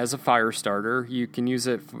 including as a fire starter. You can use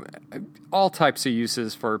it for all types of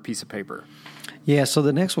uses for a piece of paper. Yeah, so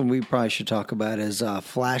the next one we probably should talk about is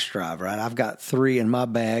flash drive, right? I've got 3 in my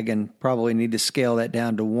bag and probably need to scale that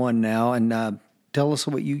down to 1 now. And tell us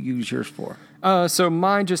what you use yours for. So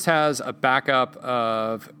mine just has a backup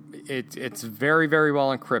of it's very, very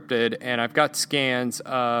well encrypted, and I've got scans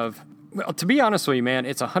of. Well, to be honest with you, man,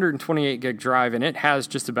 it's a 128 gig drive, and it has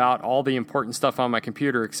just about all the important stuff on my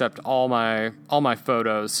computer except all my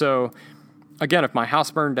photos. So, again, if my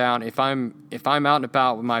house burned down, if I'm out and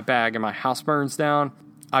about with my bag and my house burns down,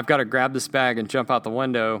 I've got to grab this bag and jump out the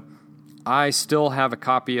window. I still have a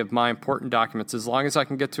copy of my important documents. As long as I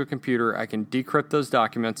can get to a computer, I can decrypt those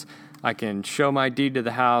documents. I can show my deed to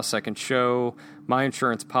the house. I can show my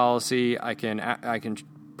insurance policy. I can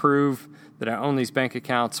prove that I own these bank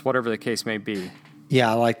accounts, whatever the case may be. Yeah,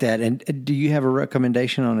 I like that. And do you have a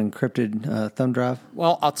recommendation on encrypted thumb drive?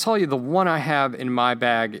 Well, I'll tell you, the one I have in my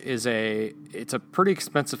bag it's a pretty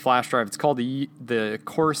expensive flash drive. It's called the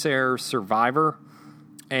Corsair Survivor,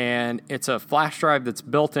 and it's a flash drive that's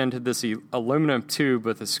built into this aluminum tube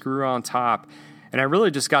with a screw on top. And I really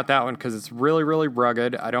just got that one because it's really, really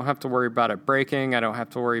rugged. I don't have to worry about it breaking. I don't have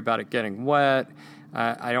to worry about it getting wet.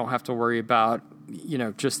 I don't have to worry about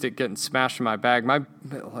just it getting smashed in my bag.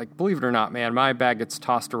 Believe it or not, man, my bag gets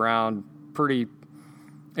tossed around pretty.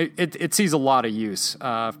 It sees a lot of use.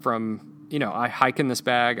 I hike in this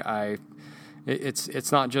bag.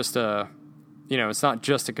 It's not just a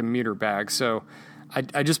commuter bag. So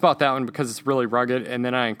I just bought that one because it's really rugged, and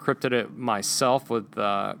then I encrypted it myself with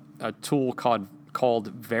a tool called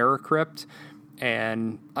Veracrypt.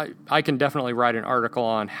 And I can definitely write an article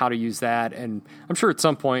on how to use that. And I'm sure at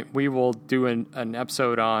some point we will do an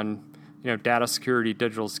episode on, data security,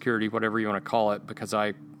 digital security, whatever you want to call it, because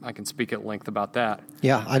I can speak at length about that.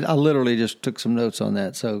 Yeah, I literally just took some notes on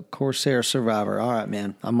that. So Corsair Survivor. All right,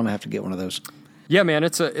 man, I'm going to have to get one of those. Yeah, man,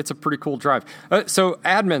 it's a pretty cool drive. So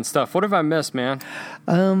admin stuff, what have I missed, man?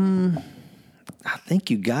 I think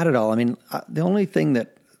you got it all. I mean, the only thing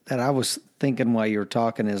that I was thinking while you were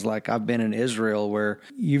talking is I've been in Israel, where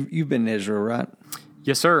you've been in Israel, right?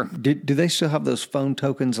 Yes, sir. Do they still have those phone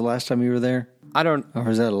tokens the last time you were there? I don't. Or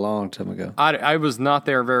was that a long time ago? I was not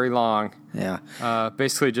there very long. Yeah.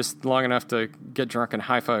 Basically just long enough to get drunk in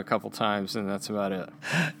Haifa a couple times, and that's about it.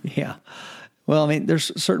 Yeah. Well, I mean,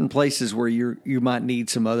 there's certain places where you might need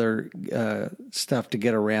some other stuff to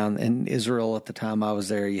get around. In Israel, at the time I was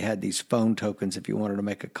there, you had these phone tokens if you wanted to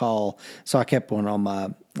make a call. So I kept one on my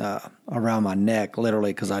around my neck,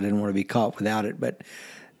 literally, because I didn't want to be caught without it. But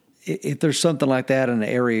if there's something like that in the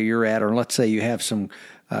area you're at, or let's say you have some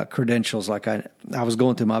credentials, like I was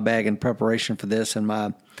going through my bag in preparation for this, and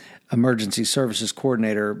my emergency services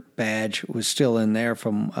coordinator badge was still in there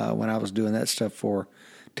from when I was doing that stuff for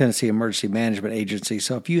Tennessee Emergency Management Agency.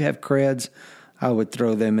 So if you have creds, I would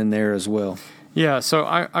throw them in there as well. Yeah, so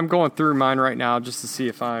I'm going through mine right now just to see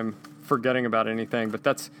if I'm forgetting about anything. But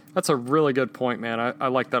that's a really good point, man. I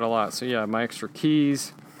like that a lot. So yeah, my extra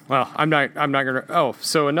keys. Well, I'm not gonna. Oh,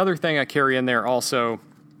 so another thing I carry in there also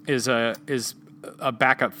is a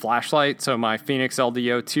backup flashlight. So my Phoenix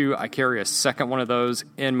LDO2, I carry a second one of those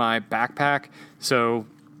in my backpack. So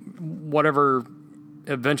whatever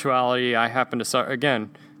eventuality I happen to, again,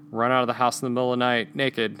 run out of the house in the middle of the night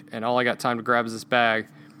naked, and all I got time to grab is this bag,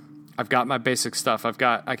 I've got my basic stuff.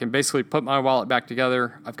 I can basically put my wallet back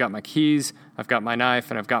together. I've got my keys, I've got my knife,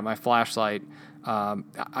 and I've got my flashlight.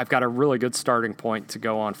 I've got a really good starting point to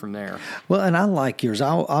go on from there. Well, and I like yours.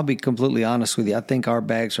 I'll be completely honest with you. I think our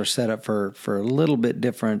bags are set up for a little bit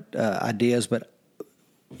different ideas, but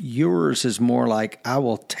yours is more like I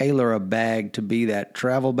will tailor a bag to be that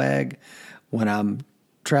travel bag when I'm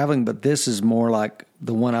traveling, but this is more like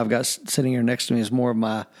the one I've got sitting here next to me is more of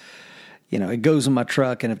my, it goes in my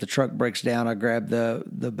truck, and if the truck breaks down, I grab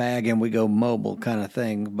the bag and we go mobile kind of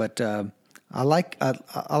thing. But I like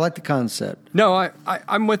the concept. No,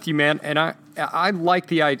 I'm with you, man, and I like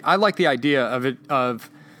the idea of it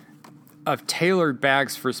of tailored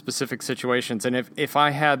bags for specific situations. And if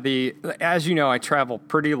I had as you know, I travel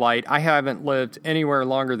pretty light. I haven't lived anywhere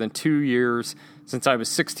longer than 2 years since I was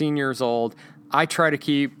 16 years old. I try to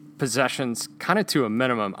keep possessions kind of to a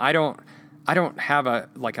minimum. I don't have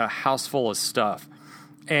a house full of stuff.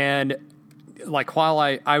 And like, while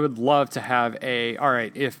I would love to have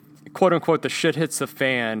if quote unquote the shit hits the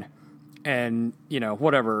fan and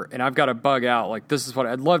whatever, and I've got to bug out, like, this is what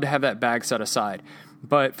I'd love to have that bag set aside.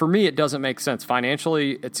 But for me, it doesn't make sense.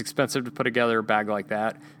 Financially, it's expensive to put together a bag like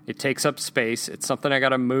that. It takes up space. It's something I got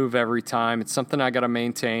to move every time. It's something I got to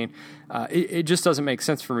maintain. It just doesn't make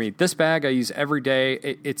sense for me. This bag I use every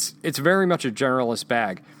day. It's very much a generalist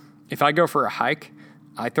bag. If I go for a hike,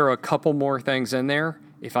 I throw a couple more things in there.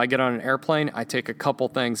 If I get on an airplane, I take a couple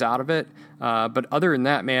things out of it. But other than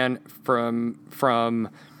that, man, from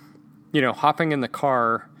hopping in the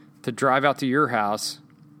car to drive out to your house,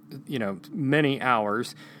 many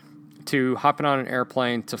hours, to hopping on an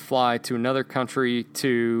airplane, to fly to another country,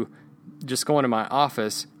 to just going to my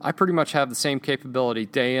office, I pretty much have the same capability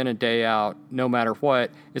day in and day out, no matter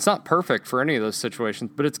what. It's not perfect for any of those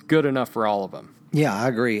situations, but it's good enough for all of them. Yeah, I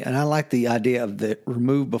agree, and I like the idea of the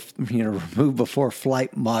remove before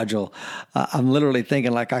flight module. I'm literally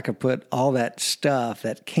thinking like I could put all that stuff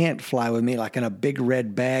that can't fly with me like in a big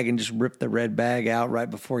red bag and just rip the red bag out right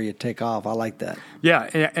before you take off. I like that. Yeah,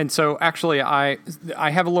 and so actually I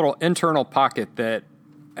have a little internal pocket that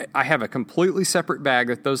I have a completely separate bag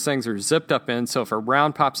that those things are zipped up in. So if a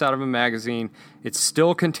round pops out of a magazine, it's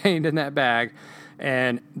still contained in that bag,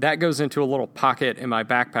 and that goes into a little pocket in my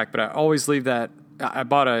backpack. But I always leave that. I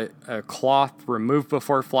bought a cloth remove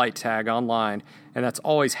before flight tag online, and that's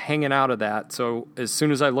always hanging out of that. So as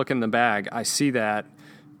soon as I look in the bag, I see that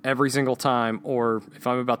every single time. Or if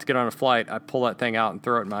I'm about to get on a flight, I pull that thing out and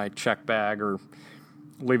throw it in my check bag or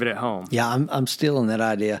leave it at home. Yeah, I'm stealing that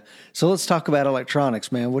idea. So let's talk about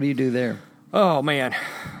electronics, man. What do you do there? Oh man,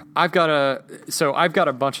 I've got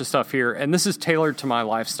a bunch of stuff here, and this is tailored to my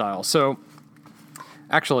lifestyle. So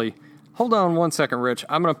actually, hold on one second, Rich.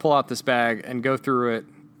 I'm going to pull out this bag and go through it,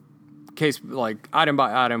 item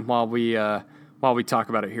by item, while we talk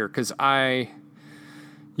about it here, because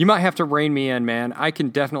you might have to rein me in, man. I can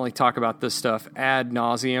definitely talk about this stuff ad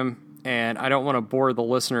nauseum, and I don't want to bore the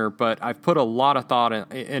listener, but I've put a lot of thought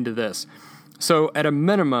into this. So at a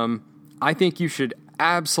minimum, I think you should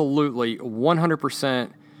absolutely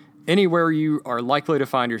 100%, anywhere you are likely to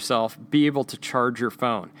find yourself, be able to charge your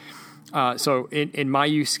phone. So in my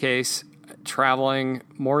use case, traveling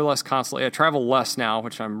more or less constantly, I travel less now,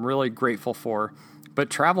 which I'm really grateful for, but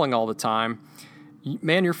traveling all the time,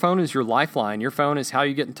 man, your phone is your lifeline. Your phone is how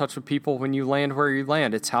you get in touch with people when you land where you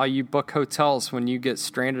land. It's how you book hotels when you get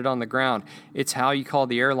stranded on the ground. It's how you call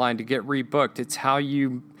the airline to get rebooked. It's how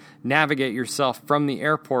you navigate yourself from the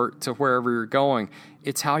airport to wherever you're going.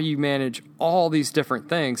 It's how you manage all these different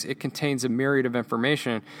things. It contains a myriad of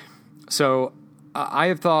information. So I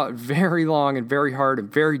have thought very long and very hard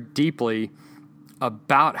and very deeply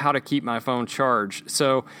about how to keep my phone charged.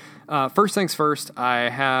 So first things first, I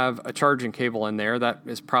have a charging cable in there. That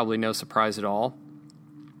is probably no surprise at all.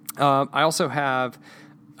 I also have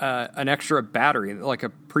an extra battery, like a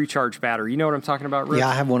pre-charged battery. You know what I'm talking about, Rich? Yeah,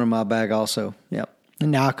 I have one in my bag also. Yep.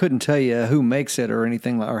 Now, I couldn't tell you who makes it or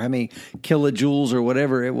anything, or how many kilojoules or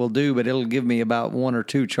whatever it will do, but it'll give me about 1 or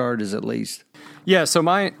 2 charges at least. Yeah, so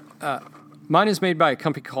mine is made by a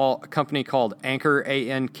company called Anker,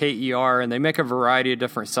 Anker, and they make a variety of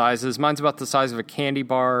different sizes. Mine's about the size of a candy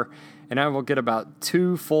bar, and I will get about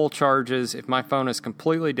 2 full charges. If my phone is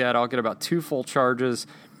completely dead, I'll get about 2 full charges,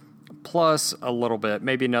 plus a little bit,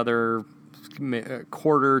 maybe another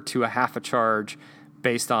quarter to a half a charge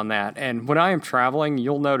based on that. And when I am traveling,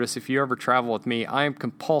 you'll notice if you ever travel with me, I am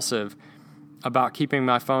compulsive about keeping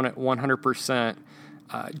my phone at 100%,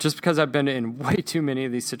 just because I've been in way too many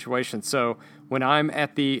of these situations. So when I'm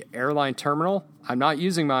at the airline terminal, I'm not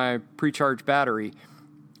using my pre-charged battery.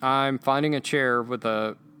 I'm finding a chair with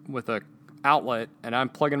a outlet, and I'm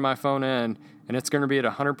plugging my phone in, and it's going to be at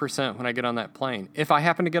 100% when I get on that plane. If I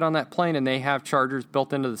happen to get on that plane and they have chargers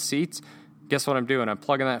built into the seats, guess what I'm doing? I'm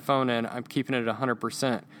plugging that phone in. I'm keeping it at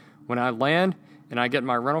 100%. When I land and I get in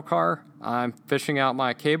my rental car, I'm fishing out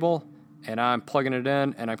my cable, and I'm plugging it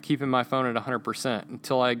in, and I'm keeping my phone at 100%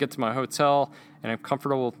 until I get to my hotel and I'm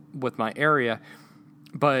comfortable with my area.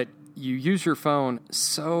 But you use your phone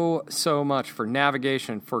so much for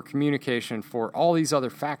navigation, for communication, for all these other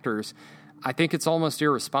factors. I think it's almost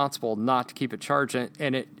irresponsible not to keep it charged,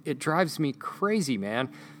 and it drives me crazy, man.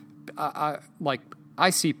 I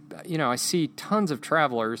see tons of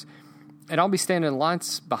travelers, and I'll be standing in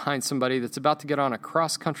lines behind somebody that's about to get on a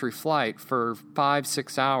cross-country flight for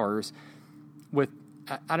 5-6 hours with,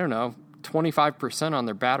 I don't know, 25% on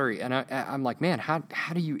their battery. And I'm like, man,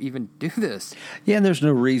 how do you even do this? Yeah, and there's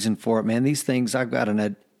no reason for it, man. These things, I've got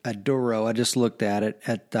an Aduro. I just looked at it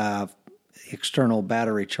at external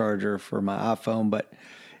battery charger for my iPhone, but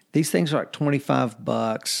these things are like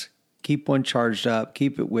 $25. Keep one charged up,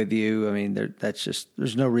 keep it with you. I mean,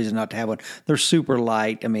 there's no reason not to have one. They're super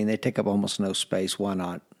light. I mean, they take up almost no space. Why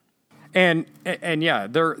not? And yeah,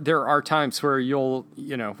 there are times where you'll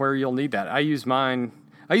need that. I use mine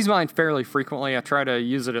fairly frequently. I try to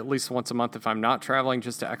use it at least once a month if I'm not traveling,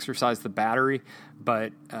 just to exercise the battery.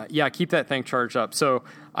 But keep that thing charged up. So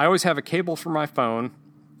I always have a cable for my phone,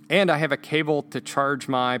 and I have a cable to charge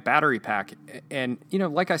my battery pack. And,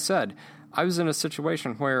 like I said, I was in a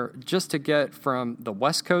situation where just to get from the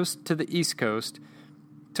West Coast to the East Coast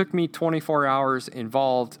took me 24 hours,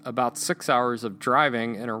 involved about 6 hours of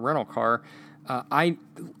driving in a rental car. I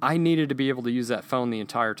needed to be able to use that phone the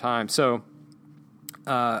entire time. So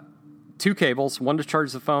 2 cables, one to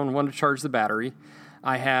charge the phone, one to charge the battery.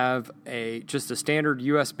 I have just a standard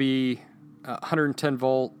USB 110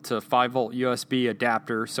 volt to 5 volt USB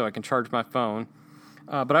adapter so I can charge my phone.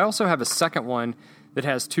 But I also have a second one that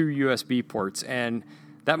has 2 USB ports, and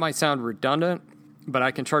that might sound redundant, but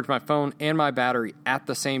I can charge my phone and my battery at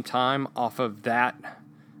the same time off of that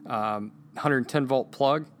 110 volt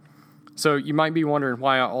plug. So you might be wondering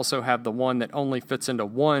why I also have the one that only fits into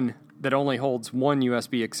one, that only holds one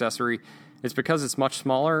USB accessory. It's because it's much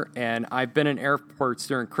smaller, and I've been in airports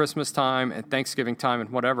during Christmas time and Thanksgiving time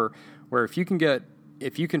and whatever, where if you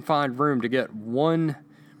can find room to get one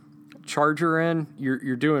charger in,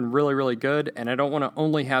 you're doing really, really good. And I don't want to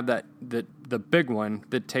only have the big one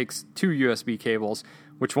that takes 2 USB cables,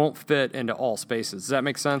 which won't fit into all spaces. Does that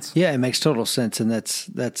make sense? Yeah, it makes total sense. And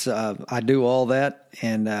that's I do all that.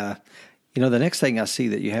 And the next thing I see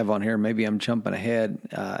that you have on here, maybe I'm jumping ahead,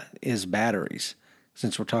 is batteries,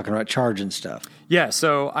 since we're talking about charging stuff. Yeah,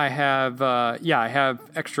 so I have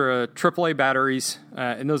extra AAA batteries,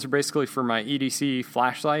 and those are basically for my EDC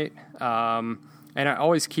flashlight. And I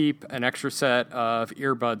always keep an extra set of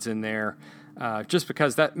earbuds in there, just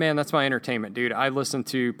because that's my entertainment, dude. I listen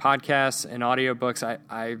to podcasts and audiobooks.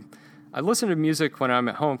 I listen to music when I'm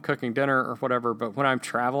at home cooking dinner or whatever, but when I'm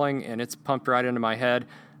traveling and it's pumped right into my head,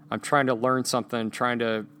 I'm trying to learn something,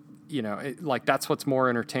 that's what's more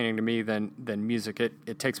entertaining to me than music.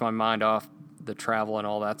 It takes my mind off the travel and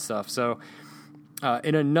all that stuff. So,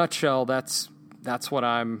 in a nutshell, that's what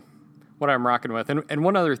I'm rocking with. And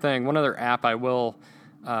one other app I will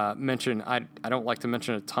mention. I don't like to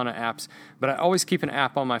mention a ton of apps, but I always keep an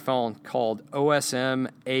app on my phone called OSM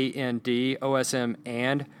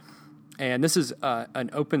and this is an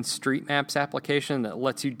OpenStreetMaps application that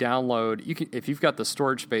lets you download. If you've got the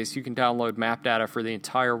storage space, you can download map data for the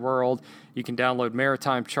entire world. You can download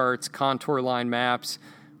maritime charts, contour line maps,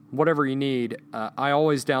 whatever you need. I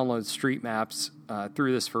always download street maps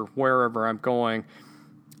through this for wherever I'm going.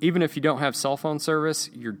 Even if you don't have cell phone service,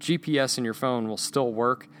 your GPS in your phone will still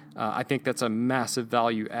work. I think that's a massive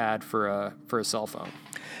value add for a cell phone.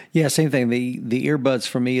 Yeah, same thing. The earbuds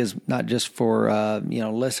for me is not just for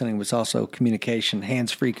listening, but it's also communication,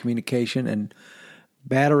 hands-free communication, and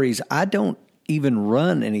batteries. I don't even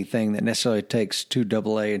run anything that necessarily takes 2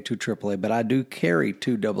 AA and 2 AAA, but I do carry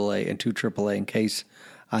 2 AA and 2 AAA in case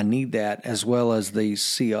I need that, as well as the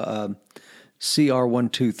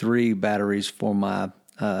CR123 batteries for my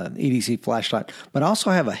EDC flashlight. But I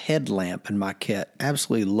also have a headlamp in my kit.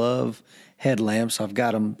 Absolutely love headlamps. I've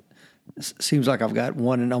got them. Seems like I've got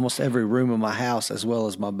one in almost every room of my house, as well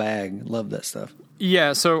as my bag. Love that stuff.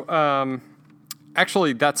 Yeah. So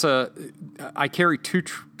actually, I carry two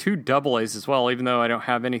AA's as well, even though I don't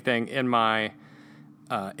have anything in my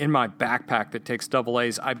in my backpack that takes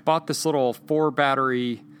AA's. I bought this little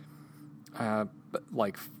 4-battery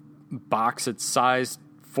box. It's sized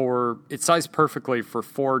perfectly for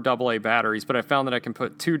 4 AA batteries, but I found that I can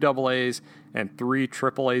put 2 AA's and 3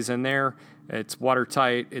 AA's in there. It's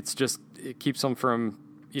watertight. It keeps them from,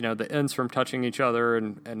 the ends from touching each other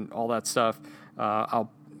and all that stuff.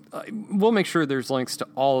 We'll make sure there's links to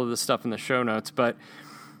all of the stuff in the show notes, but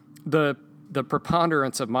the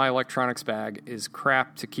preponderance of my electronics bag is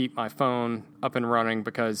crap to keep my phone up and running,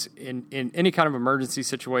 because in any kind of emergency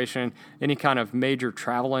situation, any kind of major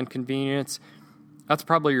travel inconvenience, that's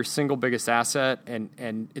probably your single biggest asset,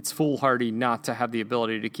 and it's foolhardy not to have the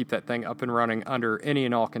ability to keep that thing up and running under any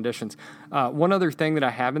and all conditions. One other thing that I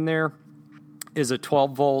have in there is a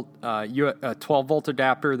 12-volt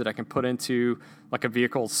adapter that I can put into like a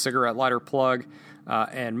vehicle's cigarette lighter plug,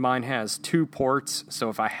 and mine has 2 ports, so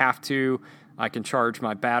if I have to, I can charge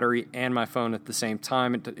my battery and my phone at the same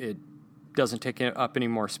time. It doesn't take up any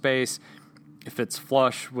more space. If it's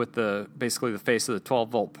flush with basically the face of the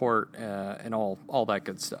 12-volt port and all that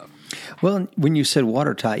good stuff. Well, when you said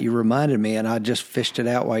watertight, you reminded me, and I just fished it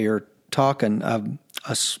out while you're talking, a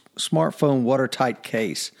smartphone watertight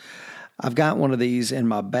case. I've got one of these in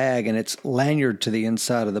my bag, and it's lanyard to the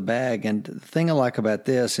inside of the bag. And the thing I like about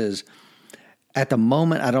this is, at the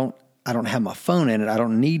moment, I don't have my phone in it. I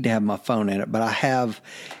don't need to have my phone in it, but I have.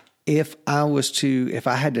 If I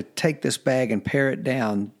had to take this bag and pare it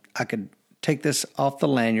down, I could take this off the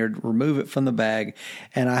lanyard, remove it from the bag,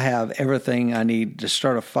 and I have everything I need to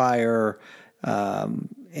start a fire.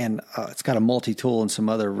 And it's got a multi-tool and some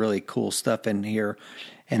other really cool stuff in here.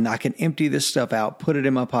 And I can empty this stuff out, put it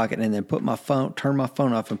in my pocket, and then turn my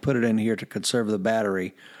phone off and put it in here to conserve the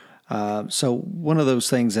battery. So one of those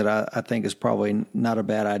things that I think is probably not a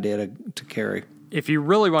bad idea to carry. If you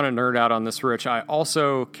really want to nerd out on this, Rich, I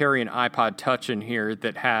also carry an iPod Touch in here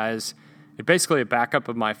that has basically a backup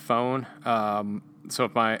of my phone. So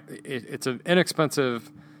it's an inexpensive,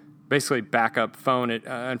 basically backup phone.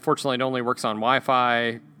 Unfortunately, it only works on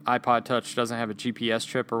Wi-Fi. iPod Touch doesn't have a GPS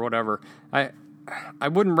chip or whatever. I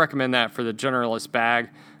wouldn't recommend that for the generalist bag.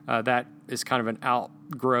 That is kind of an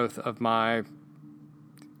outgrowth of my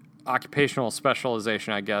occupational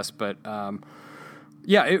specialization, I guess. But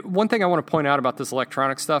one thing I want to point out about this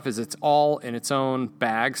electronic stuff is it's all in its own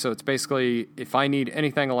bag. So it's basically, if I need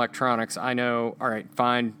anything electronics, I know, all right,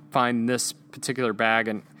 find this particular bag,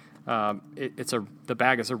 and the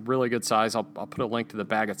bag is a really good size. I'll put a link to the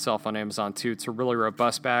bag itself on Amazon too. It's a really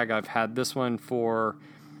robust bag. I've had this one for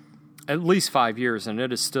at least 5 years, and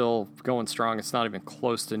it is still going strong. It's not even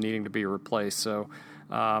close to needing to be replaced. So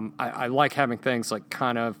I like having things like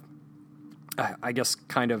kind of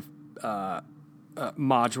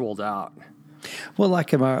moduled out. Well,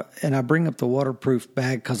 and I bring up the waterproof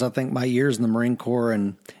bag because I think my years in the Marine Corps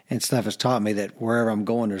and stuff has taught me that wherever I'm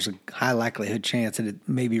going, there's a high likelihood chance that it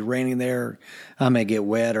may be raining there. I may get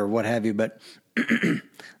wet or what have you. But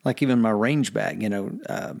like even my range bag,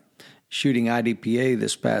 shooting IDPA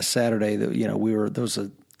this past Saturday, there was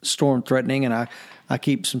a storm threatening, and I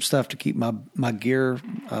keep some stuff to keep my gear,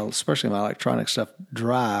 especially my electronic stuff,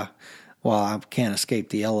 dry while I can't escape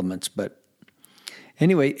the elements. But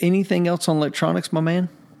anyway, anything else on electronics, my man?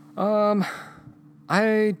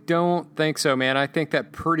 I don't think so, man. I think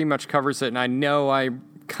that pretty much covers it, and I know I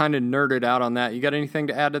kind of nerded out on that. You got anything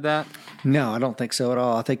to add to that? No, I don't think so at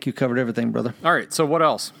all. I think you covered everything, brother. All right, so what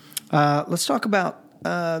else? Let's talk about,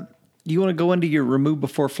 you want to go into your remove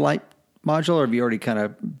before flight module, or have you already kind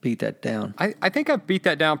of beat that down? I think I've beat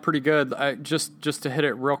that down pretty good. Just to hit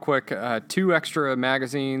it real quick, 2 extra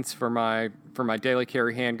magazines for my daily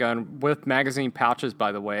carry handgun with magazine pouches,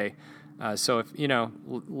 by the way. So if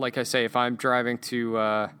like I say, if I'm driving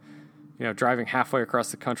driving halfway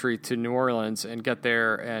across the country to New Orleans and get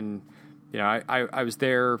there, and I was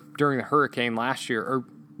there during the hurricane last year, or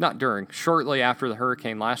not during, shortly after the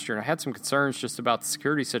hurricane last year, and I had some concerns just about the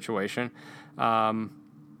security situation.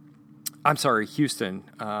 I'm sorry, Houston.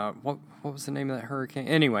 What was the name of that hurricane?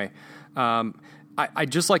 Anyway, I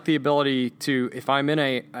just like the ability to, if I'm in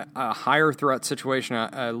a higher threat situation,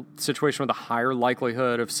 a situation with a higher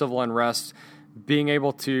likelihood of civil unrest, being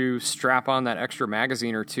able to strap on that extra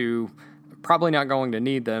magazine or two. Probably not going to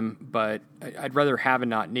need them, but I'd rather have and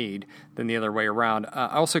not need than the other way around.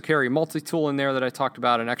 I also carry a multi-tool in there that I talked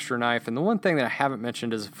about, an extra knife, and the one thing that I haven't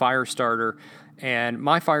mentioned is a fire starter. And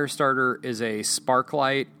my fire starter is a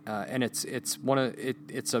Sparklite, and it's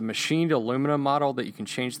a machined aluminum model that you can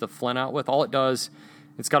change the flint out with. All it does,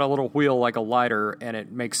 it's got a little wheel like a lighter, and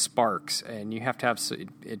it makes sparks. And you have to have,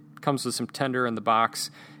 it comes with some tender in the box,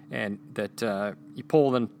 and that you pull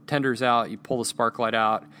the tenders out, you pull the Sparklite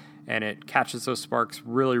out, and it catches those sparks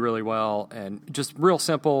really, really well, and just real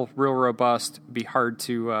simple, real robust. Be hard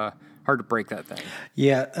to break that thing.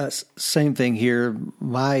 Yeah, same thing here.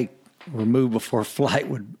 My remove before flight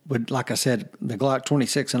would, like I said, the Glock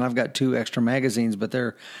 26, and I've got 2 extra magazines, but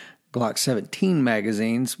they're Glock 17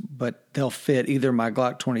 magazines, but they'll fit either my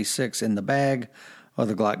Glock 26 in the bag or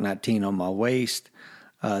the Glock 19 on my waist.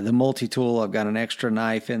 The multi-tool, I've got an extra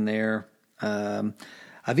knife in there.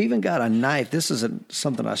 I've even got a knife. This is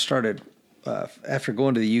something I started after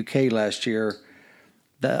going to the UK last year.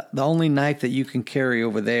 The only knife that you can carry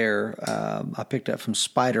over there, I picked up from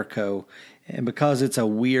Spyderco. And because it's a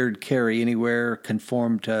weird carry anywhere,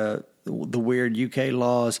 conform to the weird UK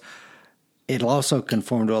laws, it'll also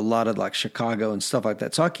conform to a lot of like Chicago and stuff like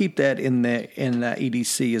that. So I keep that in the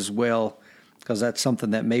EDC as well, because that's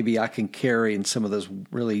something that maybe I can carry in some of those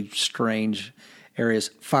really strange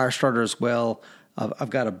areas. Fire starter as well. I've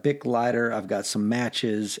got a Bic lighter. I've got some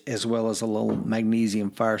matches as well as a little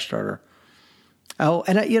magnesium fire starter. Oh,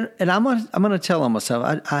 and I'm gonna tell on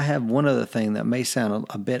myself. I have one other thing that may sound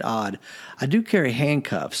a bit odd. I do carry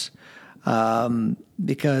handcuffs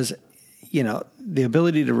because the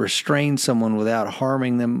ability to restrain someone without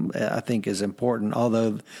harming them, I think, is important.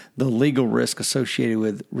 Although the legal risk associated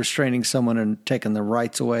with restraining someone and taking their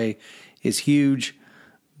rights away is huge,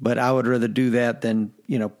 but I would rather do that than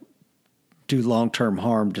do long-term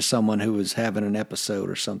harm to someone who is having an episode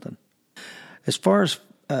or something. As far as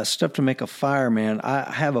stuff to make a fire, man,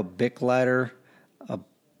 I have a Bic lighter, a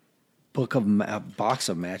box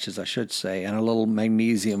of matches, I should say, and a little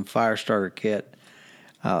magnesium fire starter kit.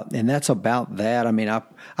 And that's about that. I mean,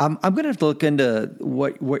 I'm going to have to look into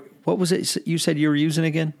what was it you said you were using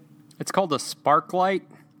again? It's called a Sparklight,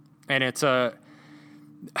 and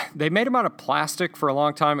they made them out of plastic for a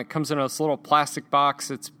long time. It comes in this little plastic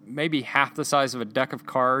box. It's maybe half the size of a deck of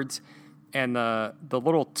cards, and the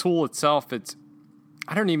little tool itself,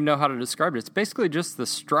 I don't even know how to describe it. It's basically just the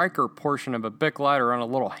striker portion of a Bic lighter on a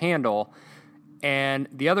little handle, and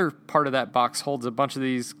the other part of that box holds a bunch of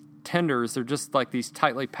these tenders. They're just like these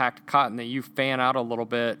tightly packed cotton that you fan out a little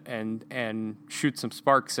bit and shoot some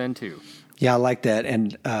sparks into. Yeah, I like that.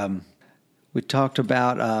 And we talked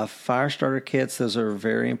about fire starter kits. Those are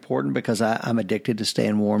very important because I'm addicted to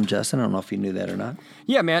staying warm, Justin. I don't know if you knew that or not.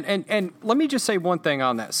 Yeah, man. And let me just say one thing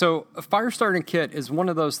on that. So a fire starting kit is one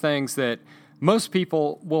of those things that most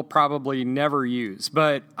people will probably never use,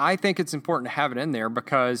 but I think it's important to have it in there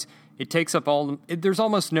because it takes up there's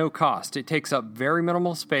almost no cost. It takes up very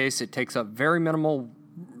minimal space. It takes up very minimal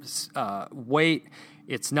weight.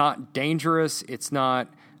 It's not dangerous. It's not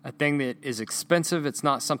a thing that is expensive. It's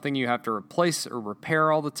not something you have to replace or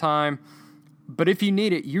repair all the time. But if you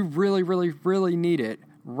need it, you really, really, really need it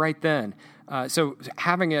right then. So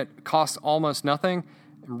having it costs almost nothing,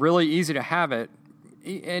 really easy to have it.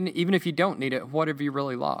 And even if you don't need it, what have you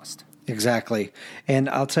really lost? Exactly. And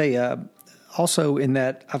I'll tell you, also in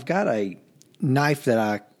that I've got a knife that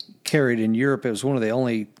I carried in Europe. It was one of the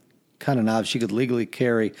only kind of knives you could legally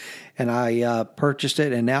carry. And I purchased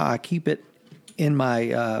it, and now I keep it in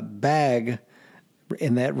my bag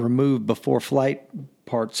in that remove before flight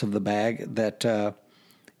parts of the bag. That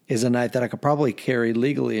is a knife that I could probably carry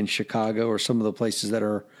legally in Chicago or some of the places that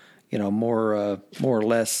are more or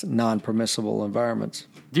less non-permissible environments.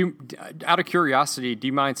 Out of curiosity, do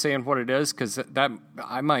you mind saying what it is? Because that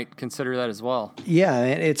I might consider that as well. Yeah,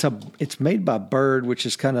 it's made by Bird, which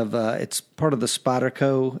is kind of it's part of the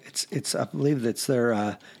Spyderco. It's I believe it's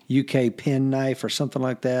their UK pen knife or something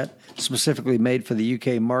like that, specifically made for the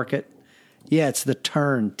UK market. Yeah, it's the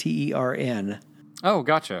Tern, Tern. Oh,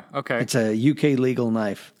 gotcha. Okay, it's a UK legal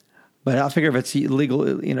knife. But I figure if it's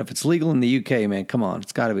legal, if it's legal in the UK, man, come on,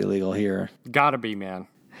 it's got to be legal here. Got to be, man.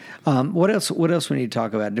 What else? What else we need to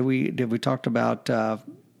talk about? Did we talked about?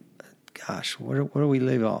 Where do we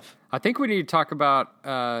leave off? I think we need to talk about.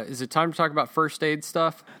 Is it time to talk about first aid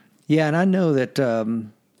stuff? Yeah, and I know that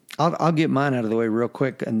I'll get mine out of the way real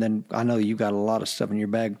quick, and then I know you got a lot of stuff in your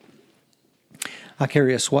bag. I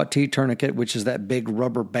carry a SWAT T tourniquet, which is that big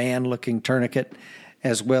rubber band looking tourniquet,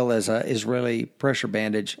 as well as a Israeli pressure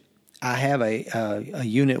bandage. I have a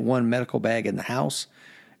Unit 1 medical bag in the house,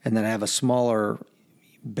 and then I have a smaller,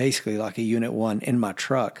 basically like a Unit 1 in my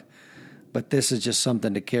truck. But this is just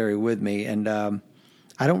something to carry with me. And I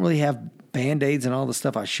don't really have Band-Aids and all the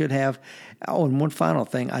stuff I should have. Oh, and one final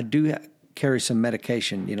thing, I do carry some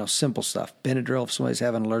medication, simple stuff. Benadryl if somebody's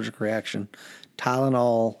having an allergic reaction,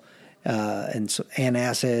 Tylenol, and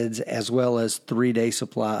antacids, as well as 3-day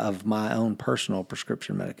supply of my own personal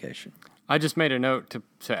prescription medication. I just made a note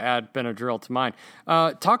to add Benadryl to mine.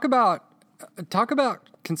 Talk about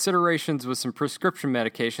considerations with some prescription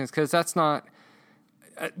medications, because that's not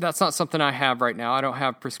that's not something I have right now. I don't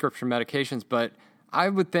have prescription medications, but I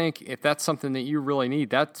would think if that's something that you really need,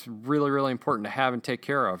 that's really, really important to have and take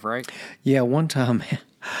care of, right? Yeah, one time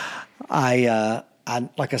I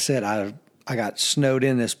like I said, I got snowed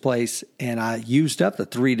in this place and I used up the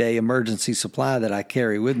 3-day emergency supply that I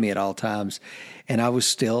carry with me at all times, and I was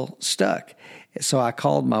still stuck. So I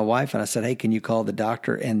called my wife and I said, hey, can you call the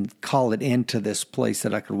doctor and call it into this place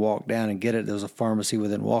that I could walk down and get it? There was a pharmacy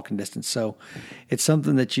within walking distance. So it's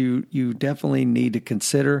something that you definitely need to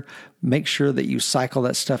consider. Make sure that you cycle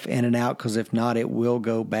that stuff in and out, because if not, it will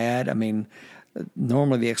go bad. I mean,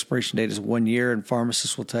 normally the expiration date is 1 year, and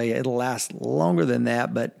pharmacists will tell you it'll last longer than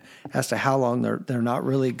that, but as to how long, they're not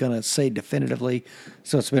really going to say definitively.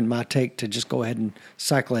 So it's been my take to just go ahead and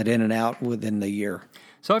cycle it in and out within the year.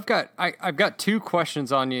 So I've got 2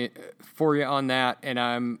 questions for you on that, and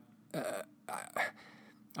I'm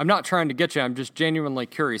not trying to get you. I'm just genuinely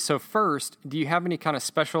curious. So first, do you have any kind of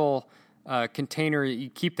special container that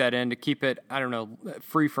you keep that in to keep it, I don't know,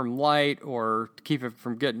 free from light, or to keep it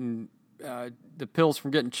from getting the pills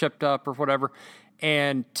from getting chipped up or whatever?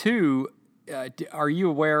 And 2, are you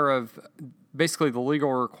aware of basically the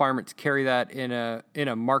legal requirement to carry that in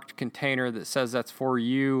a marked container that says that's for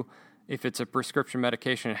you if it's a prescription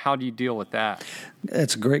medication? How do you deal with that?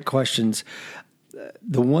 That's great questions.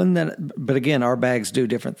 But again, our bags do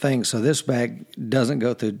different things. So this bag doesn't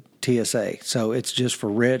go through TSA. So it's just for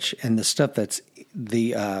Rich, and the stuff that's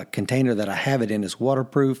the container that I have it in is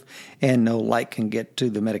waterproof and no light can get to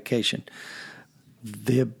the medication.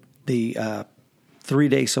 The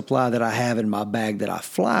 3-day supply that I have in my bag that I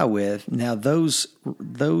fly with, now those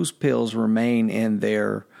pills remain in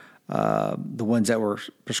their the ones that were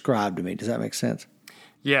prescribed to me. Does that make sense?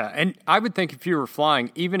 Yeah, and I would think if you were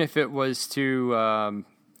flying, even if it was to,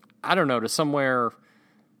 I don't know, to somewhere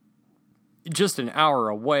just an hour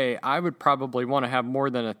away, I would probably want to have more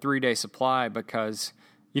than a 3-day supply, because,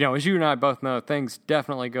 as you and I both know, things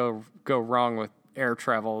definitely go wrong with air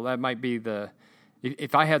travel. That might be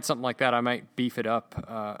if I had something like that, I might beef it up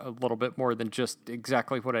a little bit more than just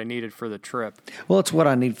exactly what I needed for the trip. Well, it's what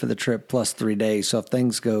I need for the trip plus 3 days. So if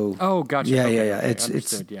things go... Oh, gotcha. Yeah, okay, yeah. Okay,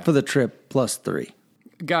 it's for the trip plus 3.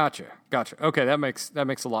 Gotcha. Okay, that makes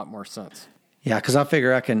a lot more sense. Yeah, because I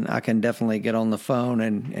figure I can definitely get on the phone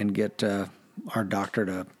and get our doctor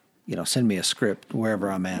to send me a script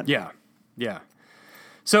wherever I'm at. Yeah.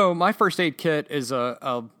 So my first aid kit is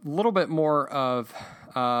a little bit more of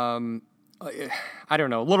I don't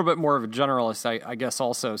know, a little bit more of a generalist, I guess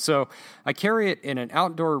also. So I carry it in an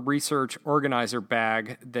outdoor research organizer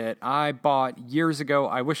bag that I bought years ago.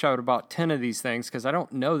 I wish I would have bought 10 of these things, because I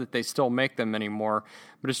don't know that they still make them anymore.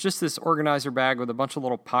 But it's just this organizer bag with a bunch of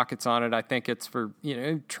little pockets on it. I think it's for,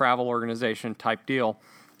 travel organization type deal.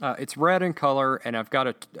 It's red in color, and I've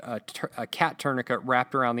got a cat tourniquet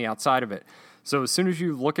wrapped around the outside of it. So as soon as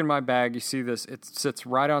you look in my bag, you see this. It sits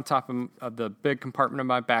right on top of the big compartment of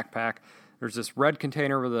my backpack. There's this red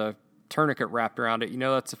container with a tourniquet wrapped around it.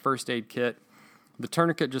 That's a first aid kit. The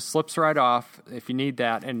tourniquet just slips right off if you need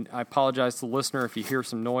that. And I apologize to the listener if you hear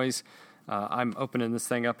some noise. I'm opening this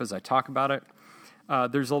thing up as I talk about it.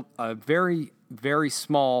 There's a very, very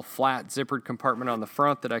small, flat, zippered compartment on the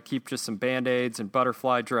front that I keep just some Band-Aids and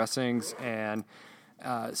butterfly dressings and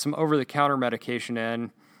some over-the-counter medication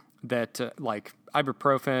in that, like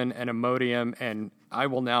ibuprofen and Imodium, and I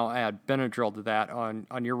will now add Benadryl to that on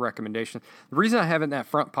your recommendation. The reason I have it in that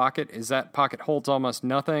front pocket is that pocket holds almost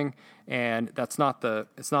nothing, and it's not the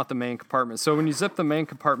main compartment. So when you zip the main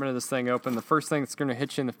compartment of this thing open, the first thing that's going to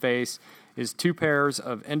hit you in the face is 2 pairs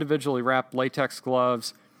of individually wrapped latex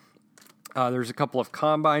gloves. There's a couple of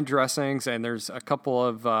Combine dressings, and there's a couple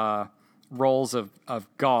of rolls of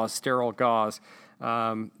gauze, sterile gauze.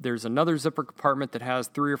 There's another zipper compartment that has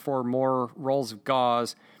 3 or 4 more rolls of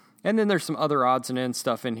gauze. And then there's some other odds and ends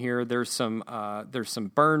stuff in here. There's some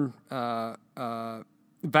burn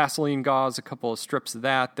Vaseline gauze, a couple of strips of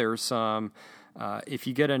that. There's some, if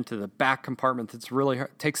you get into the back compartment, that's really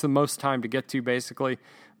takes the most time to get to, basically.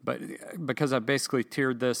 But because I basically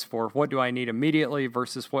tiered this for what do I need immediately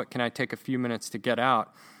versus what can I take a few minutes to get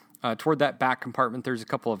out. Toward that back compartment, there's a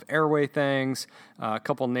couple of airway things, a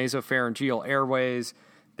couple of nasopharyngeal airways.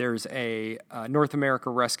 There's a North America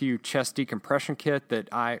Rescue chest decompression kit that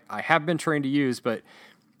I have been trained to use, but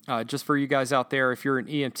just for you guys out there, if you're an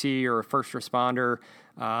EMT or a first responder,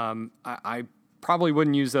 I probably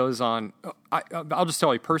wouldn't use those on. I'll just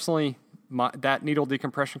tell you personally, that needle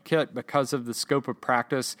decompression kit, because of the scope of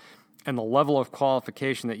practice and the level of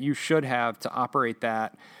qualification that you should have to operate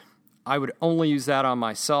that, I would only use that on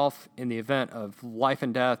myself in the event of life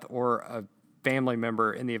and death, or a family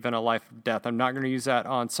member in the event of life or death. I'm not going to use that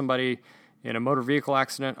on somebody in a motor vehicle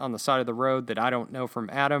accident on the side of the road that I don't know from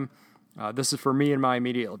Adam, this is for me and my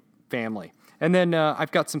immediate family. And then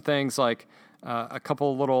I've got some things like a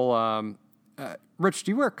couple little... Rich,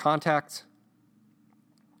 do you wear contacts?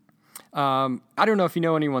 I don't know if you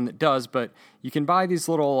know anyone that does, but you can buy these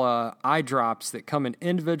little eye drops that come in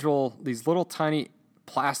these little tiny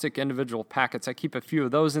plastic individual packets. I keep a few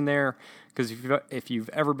of those in there because if you've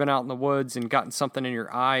ever been out in the woods and gotten something in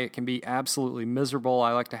your eye, it can be absolutely miserable.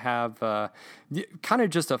 I like to have kind of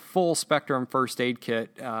just a full spectrum first aid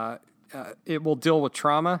kit. It will deal with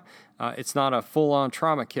trauma. It's not a full-on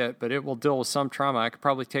trauma kit, but it will deal with some trauma. I could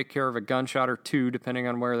probably take care of a gunshot or two, depending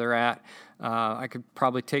on where they're at. I could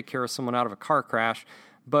probably take care of someone out of a car crash.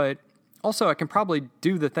 But also, I can probably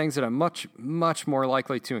do the things that I'm much, much more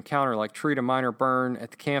likely to encounter, like treat a minor burn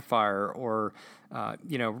at the campfire or,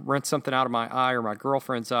 rinse something out of my eye or my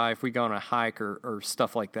girlfriend's eye if we go on a hike or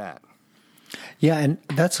stuff like that. Yeah, and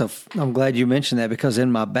I'm glad you mentioned that because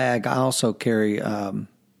in my bag, I also carry...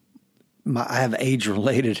 I have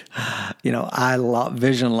age-related,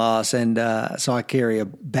 vision loss, and so I carry a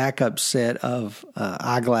backup set of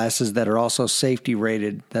eyeglasses that are also safety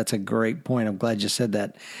rated. That's a great point. I'm glad you said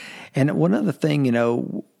that. And one other thing,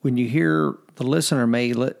 when you hear the listener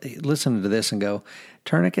may listen to this and go,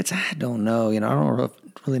 tourniquets, I don't know. I don't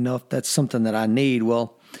really know if that's something that I need.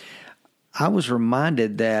 Well, I was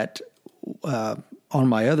reminded that on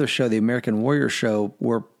my other show, the American Warrior Show,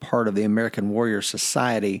 we're part of the American Warrior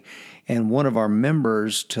Society. And one of our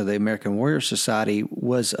members to the American Warrior Society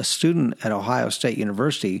was a student at Ohio State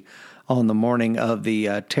University on the morning of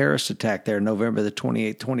the terrorist attack there, November the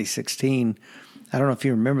 28th, 2016. I don't know if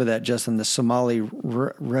you remember that, Justin. The Somali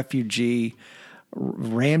refugee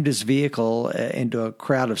rammed his vehicle into a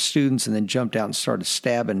crowd of students and then jumped out and started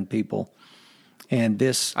stabbing people. And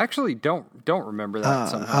this... I actually don't remember that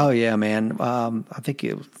somehow. Oh, yeah, man. I think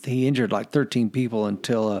he injured like 13 people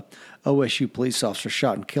until a OSU police officer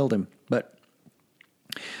shot and killed him. But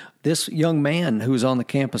this young man who was on the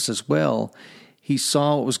campus as well, he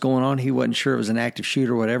saw what was going on. He wasn't sure it was an active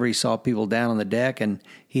shooter or whatever. He saw people down on the deck, and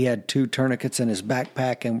he had 2 tourniquets in his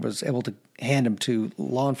backpack and was able to hand them to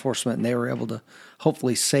law enforcement, and they were able to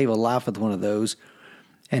hopefully save a life with one of those.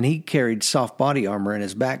 And he carried soft body armor in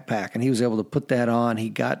his backpack, and he was able to put that on. He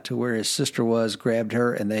got to where his sister was, grabbed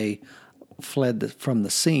her, and they fled from the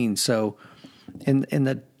scene. So in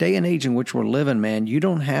the day and age in which we're living, man, you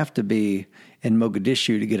don't have to be in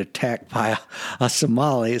Mogadishu to get attacked by a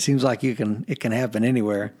Somali. It seems like it can happen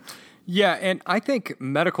anywhere. Yeah, and I think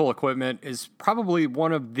medical equipment is probably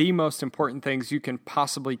one of the most important things you can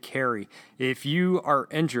possibly carry. If you are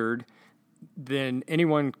injured, then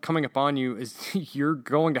anyone coming up on you you're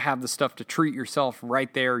going to have the stuff to treat yourself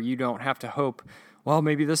right there. You don't have to hope, well,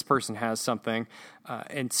 maybe this person has something.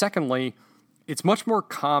 And secondly, it's much more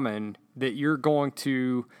common that you're going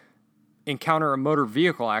to encounter a motor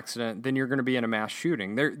vehicle accident than you're going to be in a mass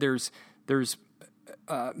shooting. There's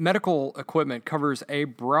medical equipment covers a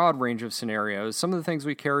broad range of scenarios. Some of the things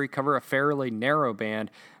we carry cover a fairly narrow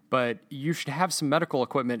band, but you should have some medical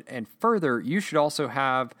equipment, and further, you should also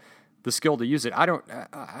have the skill to use it. I don't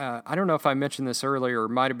know if I mentioned this earlier, or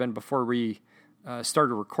might have been before we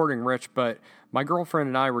started recording, Rich, but my girlfriend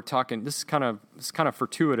and I were talking. This is kind of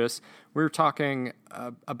fortuitous. We were talking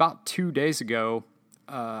about 2 days ago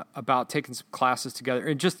about taking some classes together,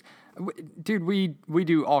 and just, dude, we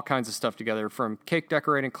do all kinds of stuff together, from cake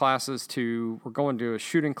decorating classes to we're going to a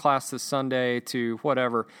shooting class this Sunday to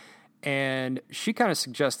whatever. And she kind of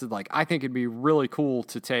suggested, like, I think it'd be really cool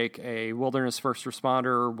to take a wilderness first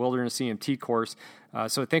responder, wilderness EMT course.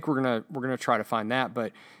 So I think we're gonna try to find that.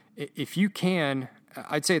 But if you can,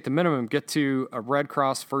 I'd say at the minimum, get to a Red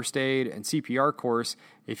Cross first aid and CPR course.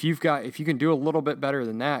 If you can do a little bit better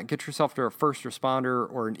than that, get yourself to a first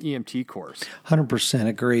responder or an EMT course. 100%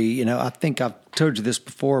 agree. I think I've told you this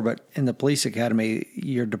before, but in the police academy,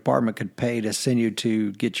 your department could pay to send you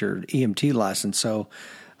to get your EMT license. So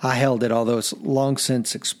I held it, although it's long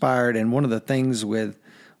since expired. And one of the things with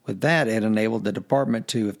that, it enabled the department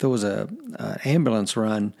to, if there was an ambulance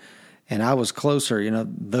run and I was closer,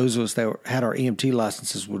 those of us that had our EMT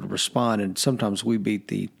licenses would respond. And sometimes we beat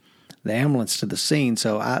the ambulance to the scene.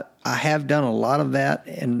 So I have done a lot of that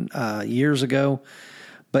years ago,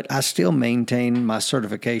 but I still maintain my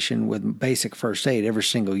certification with basic first aid. Every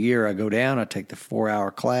single year I go down, I take the 4-hour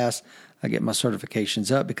class, I get my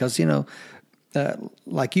certifications up because,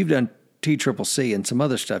 like you've done TCCC and some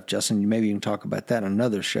other stuff, Justin, maybe you can talk about that on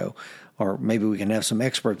another show, or maybe we can have some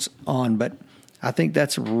experts on. But I think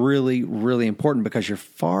that's really, really important because you're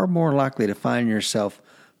far more likely to find yourself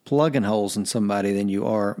plugging holes in somebody than you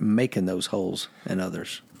are making those holes in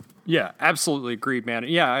others. Yeah, absolutely agreed, man.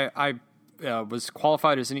 Yeah, was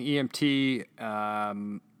qualified as an EMT.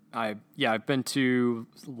 I've been to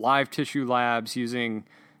live tissue labs using,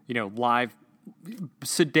 live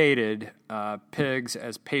sedated pigs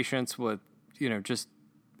as patients with, just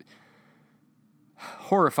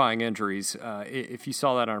horrifying injuries. If you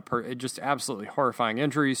saw that on just absolutely horrifying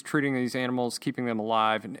injuries, treating these animals, keeping them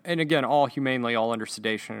alive, and again, all humanely, all under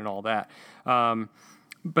sedation and all that.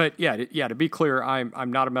 But to be clear,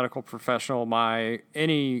 I'm not a medical professional.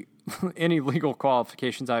 Any legal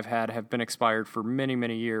qualifications I've had have been expired for many,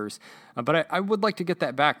 many years. But I would like to get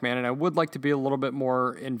that back, man, and I would like to be a little bit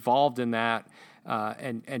more involved in that,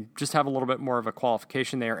 and just have a little bit more of a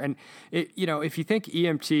qualification there. And if you think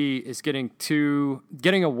EMT is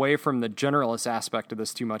getting away from the generalist aspect of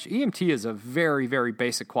this too much, EMT is a very, very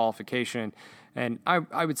basic qualification. And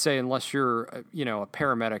I would say unless you're a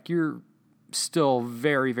paramedic, you're still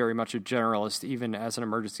very, very much a generalist, even as an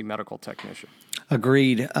emergency medical technician.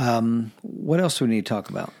 Agreed. What else do we need to talk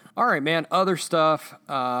about? All right, man. Other stuff.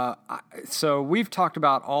 So we've talked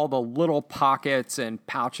about all the little pockets and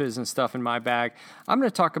pouches and stuff in my bag. I'm going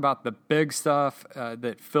to talk about the big stuff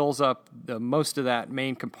that fills up the most of that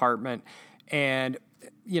main compartment. And,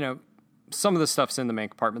 some of the stuff's in the main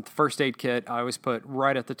compartment. The first aid kit, I always put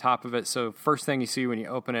right at the top of it. So first thing you see when you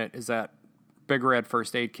open it is that big red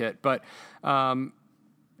first aid kit. But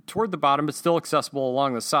toward the bottom, but still accessible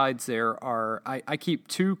along the sides there, I keep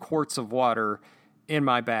 2 quarts of water in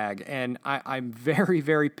my bag. And I'm very,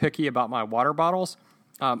 very picky about my water bottles.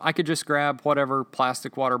 I could just grab whatever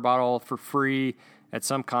plastic water bottle for free at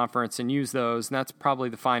some conference and use those, and that's probably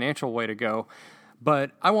the financial way to go.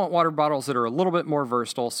 But I want water bottles that are a little bit more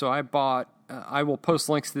versatile, so I bought, I will post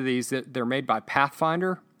links to these. They're made by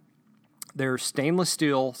Pathfinder. They're stainless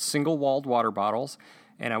steel, single-walled water bottles,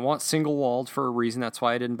 and I want single-walled for a reason. That's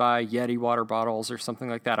why I didn't buy Yeti water bottles or something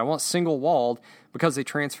like that. I want single-walled because they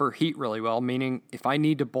transfer heat really well, meaning if I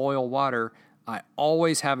need to boil water, I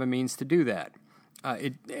always have a means to do that.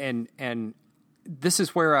 And this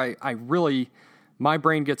is where I really, my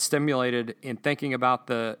brain gets stimulated in thinking about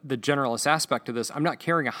the generalist aspect of this. I'm not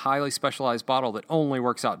carrying a highly specialized bottle that only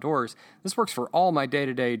works outdoors. This works for all my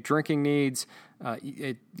day-to-day drinking needs.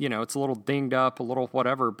 It's a little dinged up, a little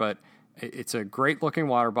whatever, but it's a great-looking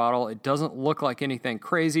water bottle. It doesn't look like anything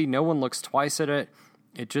crazy. No one looks twice at it.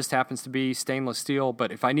 It just happens to be stainless steel,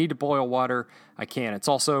 but if I need to boil water, I can. It's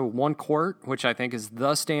also 1 quart, which I think is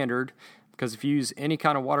the standard, because if you use any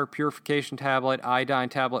kind of water purification tablet, iodine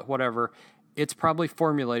tablet, whatever, it's probably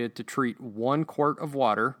formulated to treat 1 quart of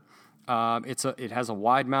water. It has a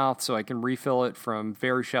wide mouth, so I can refill it from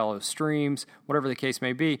very shallow streams, whatever the case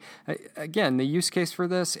may be. Again, the use case for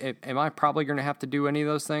this, am I probably going to have to do any of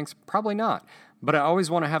those things? Probably not. But I always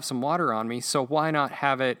want to have some water on me, so why not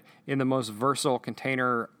have it in the most versatile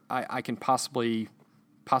container I can possibly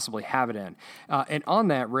have it in? And on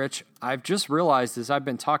that, Rich, I've just realized as I've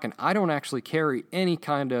been talking, I don't actually carry any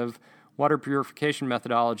kind of water purification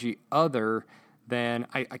methodology other than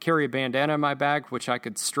I carry a bandana in my bag, which I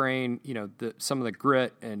could strain, some of the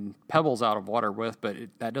grit and pebbles out of water with, but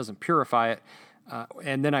that doesn't purify it.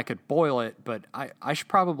 And then I could boil it, but I should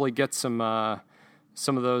probably get some of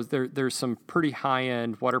those. There's some pretty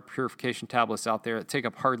high-end water purification tablets out there that take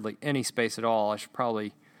up hardly any space at all.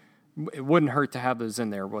 It wouldn't hurt to have those in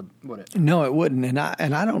there, would it? No, it wouldn't. And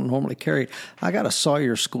I don't normally carry it. I got a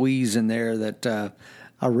Sawyer Squeeze in there that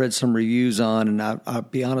I read some reviews on, and I'll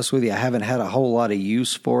be honest with you, I haven't had a whole lot of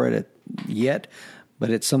use for it yet,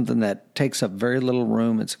 but it's something that takes up very little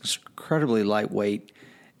room. It's incredibly lightweight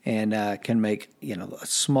and can make, a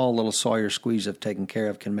small little Sawyer Squeeze if taken care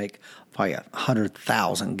of can make probably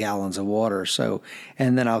 100,000 gallons of water. So,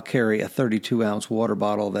 and then I'll carry a 32-ounce water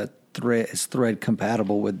bottle that is thread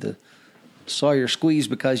compatible with the Sawyer Squeeze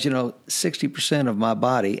because, 60% of my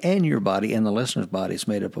body and your body and the listener's body is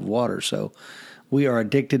made up of water. So we are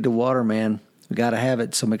addicted to water, man. We got to have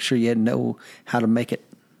it. So make sure you know how to make it.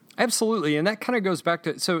 Absolutely. And that kind of goes back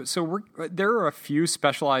to, there are a few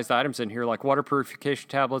specialized items in here like water purification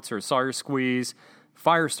tablets or Sawyer Squeeze,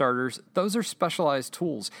 fire starters. Those are specialized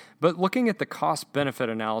tools. But looking at the cost benefit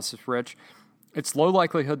analysis, Rich, it's low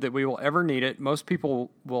likelihood that we will ever need it. Most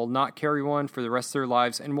people will not carry one for the rest of their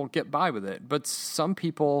lives and will get by with it. But some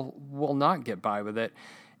people will not get by with it.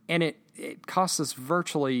 And it costs us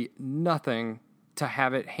virtually nothing to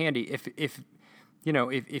have it handy. If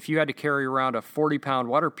you had to carry around a 40-pound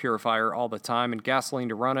water purifier all the time and gasoline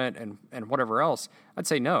to run it and whatever else, I'd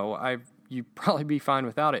say no. You'd probably be fine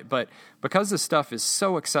without it. But because this stuff is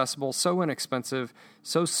so accessible, so inexpensive,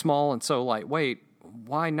 so small and so lightweight,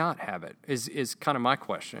 why not have it is kind of my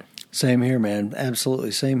question. Same here, man.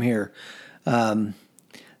 Absolutely. Same here.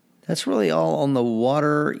 That's really all on the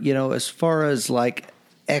water. As far as like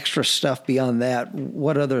extra stuff beyond that,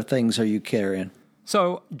 what other things are you carrying?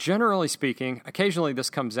 So generally speaking, occasionally this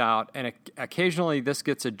comes out and occasionally this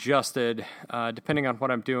gets adjusted depending on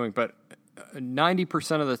what I'm doing. But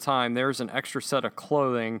 90% of the time, there's an extra set of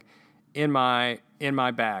clothing in my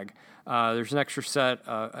bag. There's an extra set,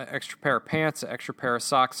 an extra pair of pants, an extra pair of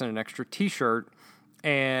socks, and an extra T-shirt.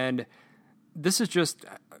 And this is just,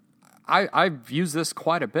 I've used this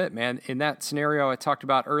quite a bit, man. In that scenario I talked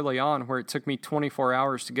about early on where it took me 24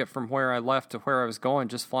 hours to get from where I left to where I was going,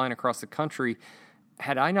 just flying across the country.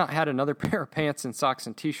 Had I not had another pair of pants and socks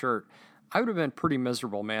and T-shirt, I would have been pretty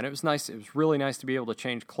miserable, man. It was nice. It was really nice to be able to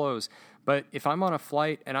change clothes. But if I'm on a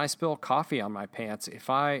flight and I spill coffee on my pants, if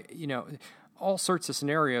I, all sorts of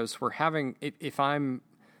scenarios where if I'm,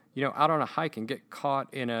 out on a hike and get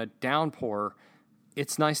caught in a downpour,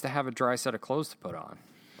 it's nice to have a dry set of clothes to put on.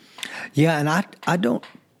 Yeah, and I don't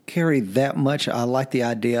carry that much. I like the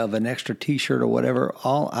idea of an extra T-shirt or whatever.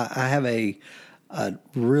 I have a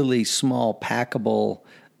really small packable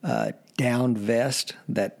down vest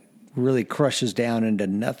that really crushes down into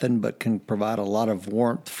nothing but can provide a lot of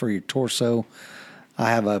warmth for your torso.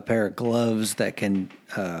 I have a pair of gloves that can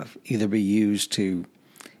either be used to,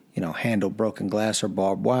 handle broken glass or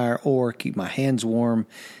barbed wire, or keep my hands warm,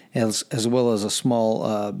 as well as a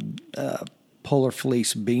small polar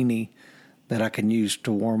fleece beanie that I can use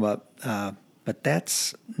to warm up. But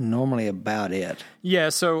that's normally about it. Yeah,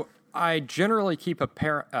 so I generally keep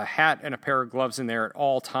a hat and a pair of gloves in there at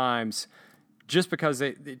all times, just because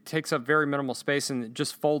it takes up very minimal space and it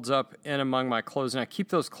just folds up in among my clothes. And I keep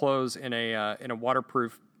those clothes in a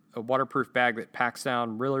waterproof bag that packs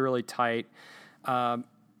down really, really tight.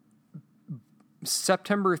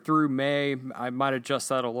 September through May, I might adjust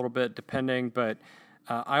that a little bit depending, but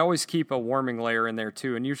I always keep a warming layer in there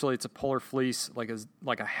too. And usually it's a polar fleece, like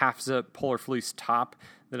a half zip polar fleece top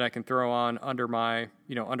that I can throw on under my,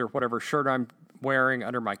 under whatever shirt I'm wearing,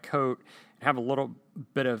 under my coat, and have a little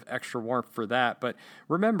bit of extra warmth for that. But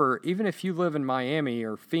remember, even if you live in Miami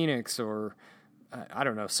or Phoenix or, I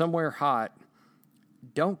don't know, somewhere hot,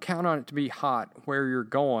 don't count on it to be hot where you're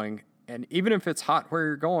going. And even if it's hot where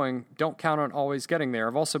you're going, don't count on always getting there.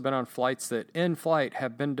 I've also been on flights that in flight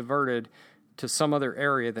have been diverted to some other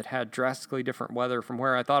area that had drastically different weather from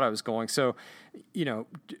where I thought I was going. So,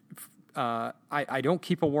 I don't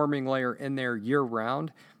keep a warming layer in there year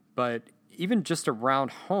round, but even just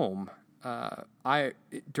around home,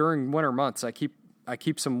 during winter months, I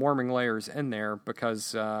keep some warming layers in there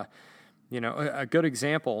because, a good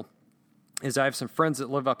example is I have some friends that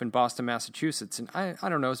live up in Boston, Massachusetts, and I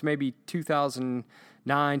don't know, it's maybe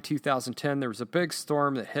 2009, 2010, there was a big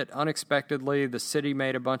storm that hit unexpectedly. The city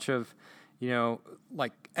made a bunch of,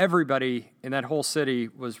 everybody in that whole city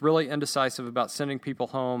was really indecisive about sending people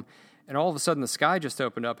home, and all of a sudden the sky just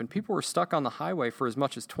opened up and people were stuck on the highway for as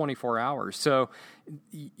much as 24 hours. So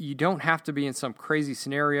you don't have to be in some crazy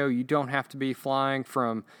scenario. You don't have to be flying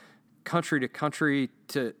from country to country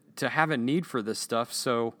to have a need for this stuff.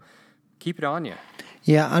 So keep it on you.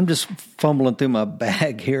 Yeah, I'm just fumbling through my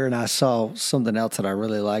bag here, and I saw something else that I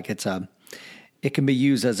really like. It can be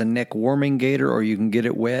used as a neck warming gaiter, or you can get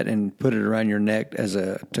it wet and put it around your neck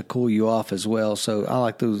to cool you off as well. So I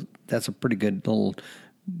like those. That's a pretty good little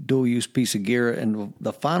dual use piece of gear. And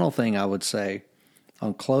the final thing I would say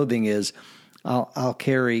on clothing is I'll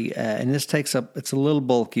carry, and this it's a little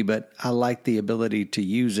bulky, but I like the ability to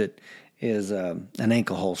use it, is an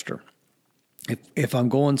ankle holster. If I'm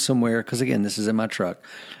going somewhere, because again, this is in my truck,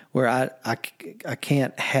 where I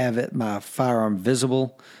can't have my firearm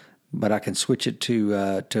visible, but I can switch it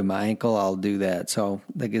to my ankle, I'll do that. So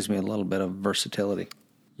that gives me a little bit of versatility.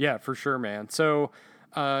 Yeah, for sure, man. So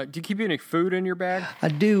do you keep any food in your bag? I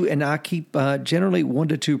do, and I keep generally 1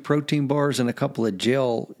 to 2 protein bars and a couple of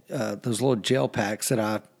those little gel packs that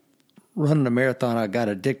I running a marathon. I got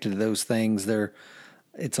addicted to those things.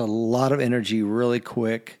 It's a lot of energy really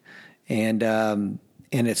quick. And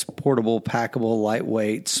it's portable, packable,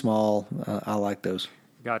 lightweight, small. I like those.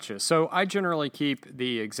 Gotcha. So I generally keep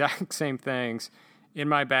the exact same things in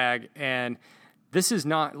my bag. And this is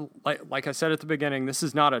not, like I said at the beginning, this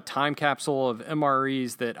is not a time capsule of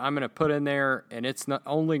MREs that I'm going to put in there and it's not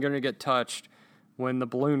only going to get touched when the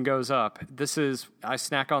balloon goes up. I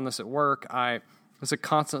snack on this at work. It's a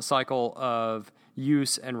constant cycle of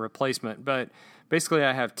use and replacement. But basically,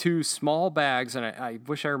 I have 2 small bags, and I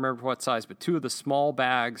wish I remembered what size, but 2 of the small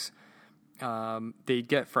bags they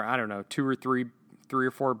get for, I don't know, $2 or $3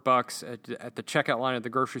 or $4 at the checkout line at the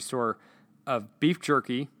grocery store of beef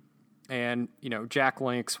jerky and, Jack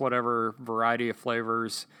Links, whatever variety of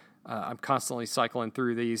flavors. I'm constantly cycling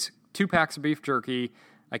through these 2 packs of beef jerky,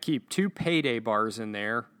 I keep 2 Payday bars in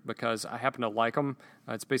there because I happen to like them.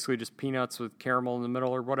 It's basically just peanuts with caramel in the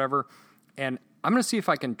middle or whatever. And I'm going to see if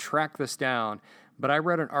I can track this down. But I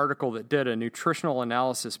read an article that did a nutritional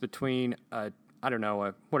analysis between,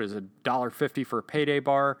 $1.50 for a Payday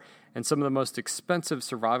bar and some of the most expensive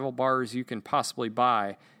survival bars you can possibly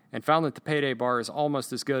buy, and found that the Payday bar is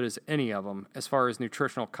almost as good as any of them as far as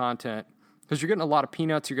nutritional content, because you're getting a lot of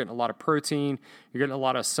peanuts, you're getting a lot of protein, you're getting a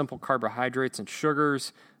lot of simple carbohydrates and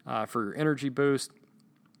sugars for your energy boost.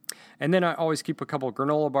 And then I always keep a couple of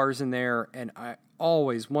granola bars in there, and I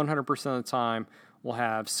always, 100% of the time, will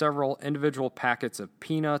have several individual packets of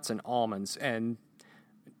peanuts and almonds. And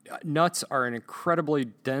nuts are an incredibly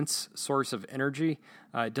dense source of energy.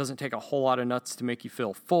 It doesn't take a whole lot of nuts to make you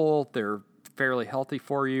feel full. They're fairly healthy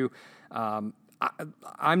for you. I'm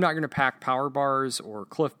not going to pack Power Bars or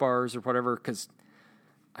Cliff Bars or whatever, because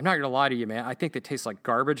I'm not going to lie to you, man. I think they taste like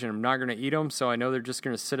garbage, and I'm not going to eat them. So I know they're just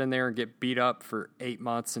going to sit in there and get beat up for 8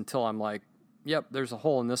 months until I'm like, yep, there's a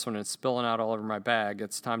hole in this one. It's spilling out all over my bag.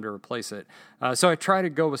 It's time to replace it. So I try to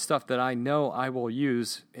go with stuff that I know I will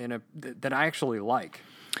use that I actually like.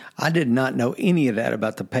 I did not know any of that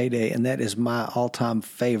about the Payday, and that is my all-time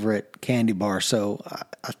favorite candy bar. So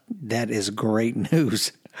that is great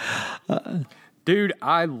news. Dude,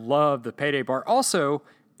 I love the Payday bar. Also,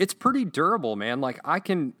 it's pretty durable, man. Like I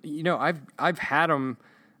can, I've had them.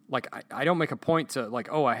 Like I don't make a point to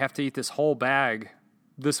like, I have to eat this whole bag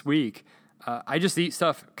this week. I just eat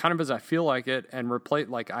stuff kind of as I feel like it, and replace.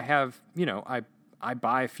 Like I have, I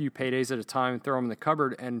buy a few Paydays at a time and throw them in the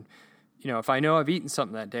cupboard, and if I know I've eaten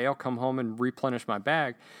something that day, I'll come home and replenish my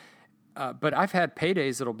bag. But I've had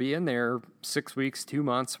Paydays that'll be in there 6 weeks, 2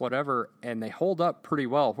 months, whatever, and they hold up pretty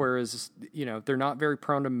well. Whereas, they're not very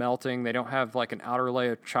prone to melting. They don't have like an outer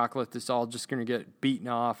layer of chocolate that's all just going to get beaten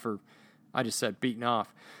off, or I just said beaten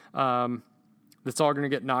off. That's all going to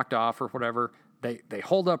get knocked off or whatever. They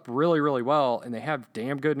hold up really, really well, and they have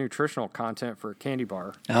damn good nutritional content for a candy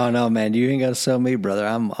bar. Oh, no, man. You ain't got to sell me, brother.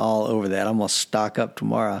 I'm all over that. I'm going to stock up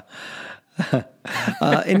tomorrow.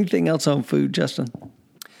 Anything else on food, Justin?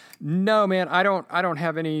 No, man. I don't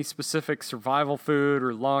have any specific survival food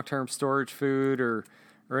or long-term storage food or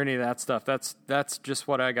any of that stuff. That's just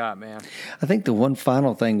what I got, man. I think the one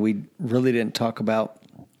final thing we really didn't talk about,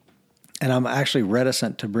 and I'm actually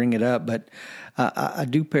reticent to bring it up, but I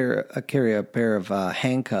do carry a pair of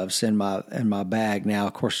handcuffs in my bag. Now,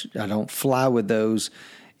 of course, I don't fly with those.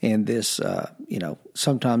 And this,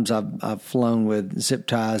 sometimes I've flown with zip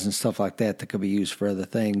ties and stuff like that could be used for other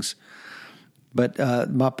things. But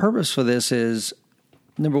my purpose for this is,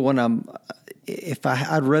 number one,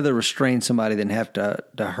 I'd rather restrain somebody than have to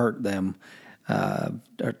hurt them.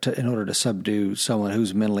 In order to subdue someone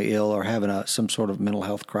who's mentally ill or having some sort of mental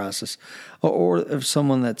health crisis, or if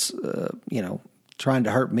someone that's trying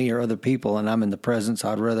to hurt me or other people, and I'm in the presence,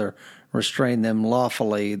 I'd rather restrain them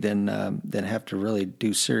lawfully than have to really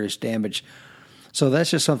do serious damage. So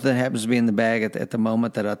that's just something that happens to be in the bag at the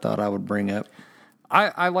moment that I thought I would bring up.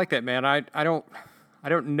 I like that, man. I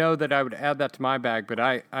don't know that I would add that to my bag, but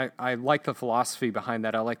I like the philosophy behind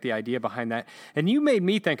that. I like the idea behind that. And you made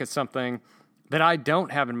me think of something that I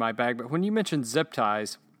don't have in my bag, but when you mentioned zip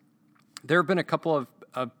ties, there have been a couple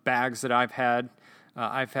of bags that I've had.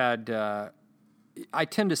 I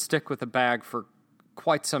tend to stick with a bag for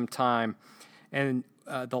quite some time, and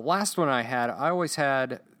the last one I had, I always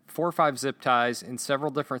had 4 or 5 zip ties in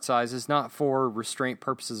several different sizes, not for restraint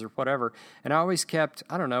purposes or whatever, and I always kept,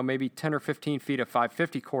 maybe 10 or 15 feet of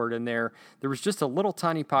 550 cord in there. There was just a little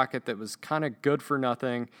tiny pocket that was kind of good for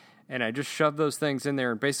nothing, and I just shoved those things in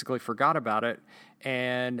there and basically forgot about it.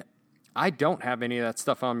 And I don't have any of that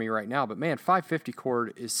stuff on me right now, but man, 550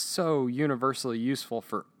 cord is so universally useful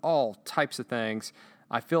for all types of things.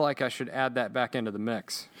 I feel like I should add that back into the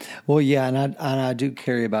mix. Well, yeah, and I do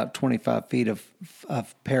carry about 25 feet of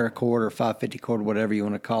paracord or 550 cord, whatever you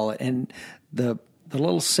want to call it. And the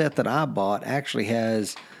little set that I bought actually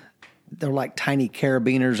they're like tiny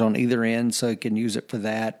carabiners on either end, so you can use it for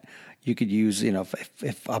that. You could use,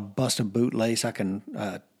 if I bust a bootlace, I can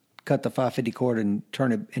cut the 550 cord and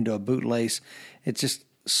turn it into a bootlace. It's just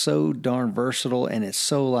so darn versatile, and it's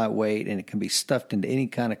so lightweight, and it can be stuffed into any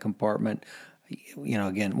kind of compartment.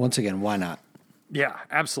 Once again, why not? Yeah,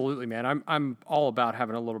 absolutely, man. I'm all about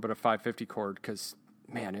having a little bit of 550 cord because,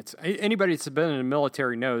 man, it's anybody that's been in the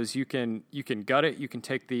military knows you can gut it. You can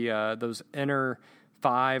take those inner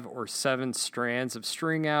 5 or 7 strands of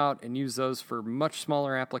string out and use those for much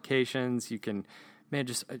smaller applications. You can, man,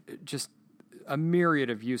 just a myriad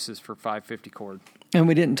of uses for 550 cord. And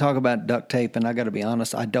we didn't talk about duct tape, and I got to be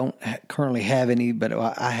honest, I don't currently have any, but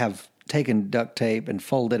I have taken duct tape and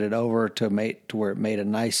folded it over to where it made a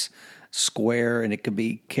nice square and it could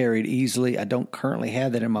be carried easily. I don't currently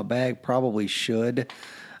have that in my bag. Probably should.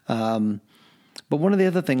 But one of the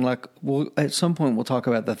other things, at some point we'll talk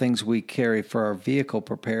about the things we carry for our vehicle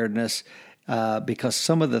preparedness, because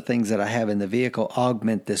some of the things that I have in the vehicle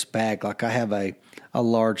augment this bag. Like I have a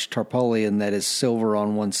large tarpaulin that is silver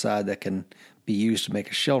on one side that can be used to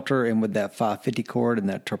make a shelter, and with that 550 cord and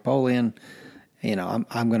that tarpaulin,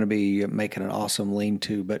 I'm going to be making an awesome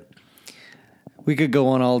lean-to. But we could go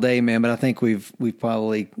on all day, man. But I think we've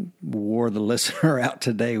probably wore the listener out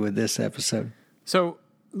today with this episode. So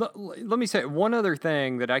let me say one other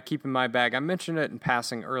thing that I keep in my bag. I mentioned it in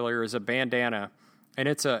passing earlier, is a bandana, and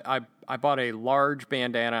I bought a large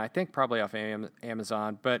bandana. I think probably off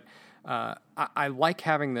Amazon, but I like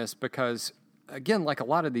having this because, again, like a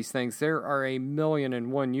lot of these things, there are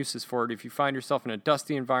 1,000,001 uses for it. If you find yourself in a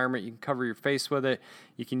dusty environment, you can cover your face with it.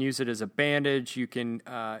 You can use it as a bandage. You can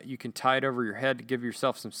tie it over your head to give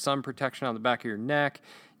yourself some sun protection on the back of your neck.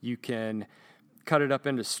 You can cut it up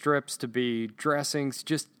into strips to be dressings.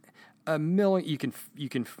 Just a million. You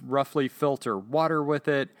can roughly filter water with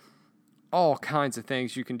it. All kinds of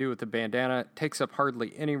things you can do with the bandana. It takes up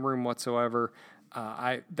hardly any room whatsoever.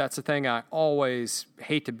 That's the thing I always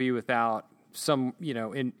hate to be without. Some,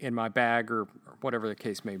 in my bag or whatever the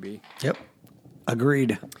case may be. Yep.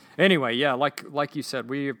 Agreed. Anyway, yeah, like you said,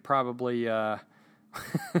 we have probably,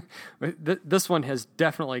 this one has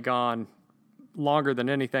definitely gone longer than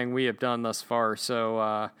anything we have done thus far.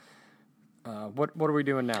 So, what are we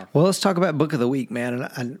doing now? Well, let's talk about Book of the Week, man.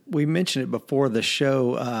 And we mentioned it before the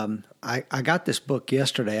show. I got this book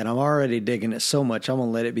yesterday, and I'm already digging it so much. I'm going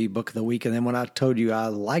to let it be Book of the Week. And then when I told you I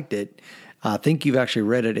liked it, I think you've actually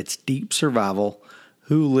read it. It's Deep Survival,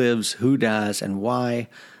 Who Lives, Who Dies, and Why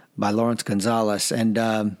by Lawrence Gonzalez.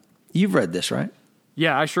 And you've read this, right?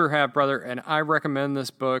 Yeah, I sure have, brother. And I recommend this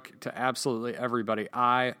book to absolutely everybody.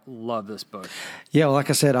 I love this book. Yeah, well, like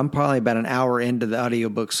I said, I'm probably about an hour into the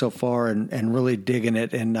audiobook so far and really digging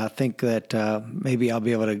it. And I think that maybe I'll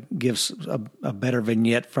be able to give a better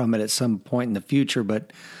vignette from it at some point in the future.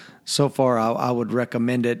 But so far, I would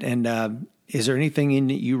recommend it. And is there anything in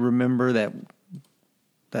it you remember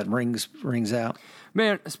that rings out?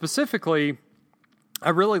 Man, specifically, I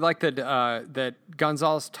really like that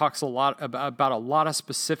Gonzalez talks a lot about a lot of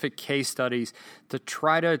specific case studies to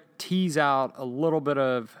try to tease out a little bit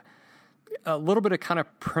of kind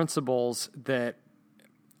of principles that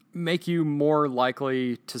make you more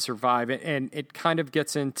likely to survive, and it kind of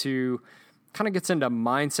gets into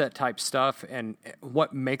mindset type stuff and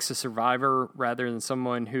what makes a survivor rather than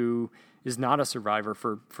someone who is not a survivor,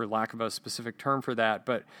 for lack of a specific term for that.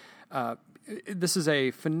 But this is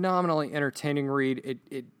a phenomenally entertaining read.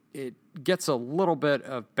 It gets a little bit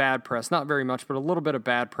of bad press, not very much, but a little bit of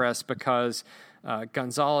bad press because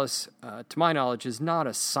Gonzalez, to my knowledge, is not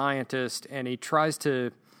a scientist, and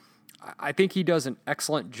I think he does an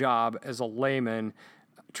excellent job as a layman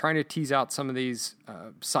trying to tease out some of these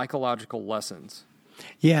psychological lessons.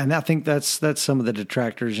 Yeah, and I think that's some of the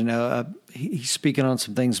detractors. He's speaking on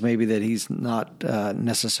some things maybe that he's not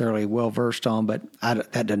necessarily well versed on, but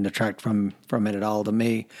that doesn't detract from it at all to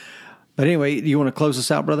me. But anyway, do you want to close this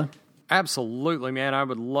out, brother? Absolutely, man. I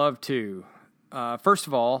would love to. First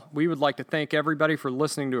of all, we would like to thank everybody for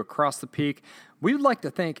listening to Across the Peak. We would like to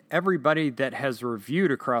thank everybody that has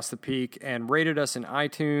reviewed Across the Peak and rated us in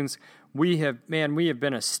iTunes. We have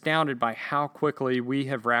been astounded by how quickly we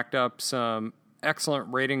have racked up some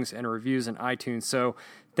excellent ratings and reviews in iTunes. So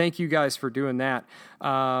thank you guys for doing that.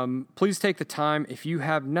 Please take the time, if you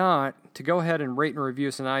have not, to go ahead and rate and review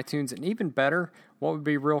us in iTunes. And even better, what would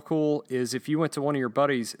be real cool is if you went to one of your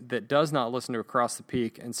buddies that does not listen to Across the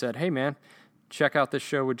Peak and said, hey man, check out this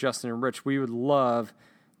show with Justin and Rich. We would love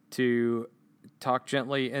to talk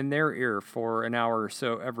gently in their ear for an hour or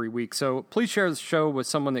so every week. So please share the show with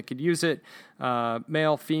someone that could use it,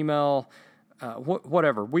 male, female,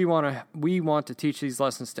 whatever. We want to teach these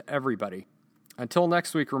lessons to everybody. Until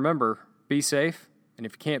next week, remember, be safe, and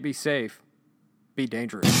if you can't be safe, be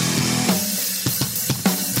dangerous.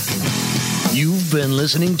 You've been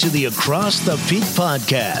listening to the Across the Peak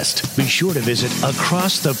podcast. Be sure to visit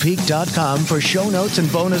acrossthepeak.com for show notes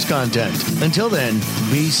and bonus content. Until then,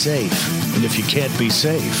 be safe. And if you can't be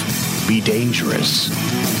safe, be dangerous.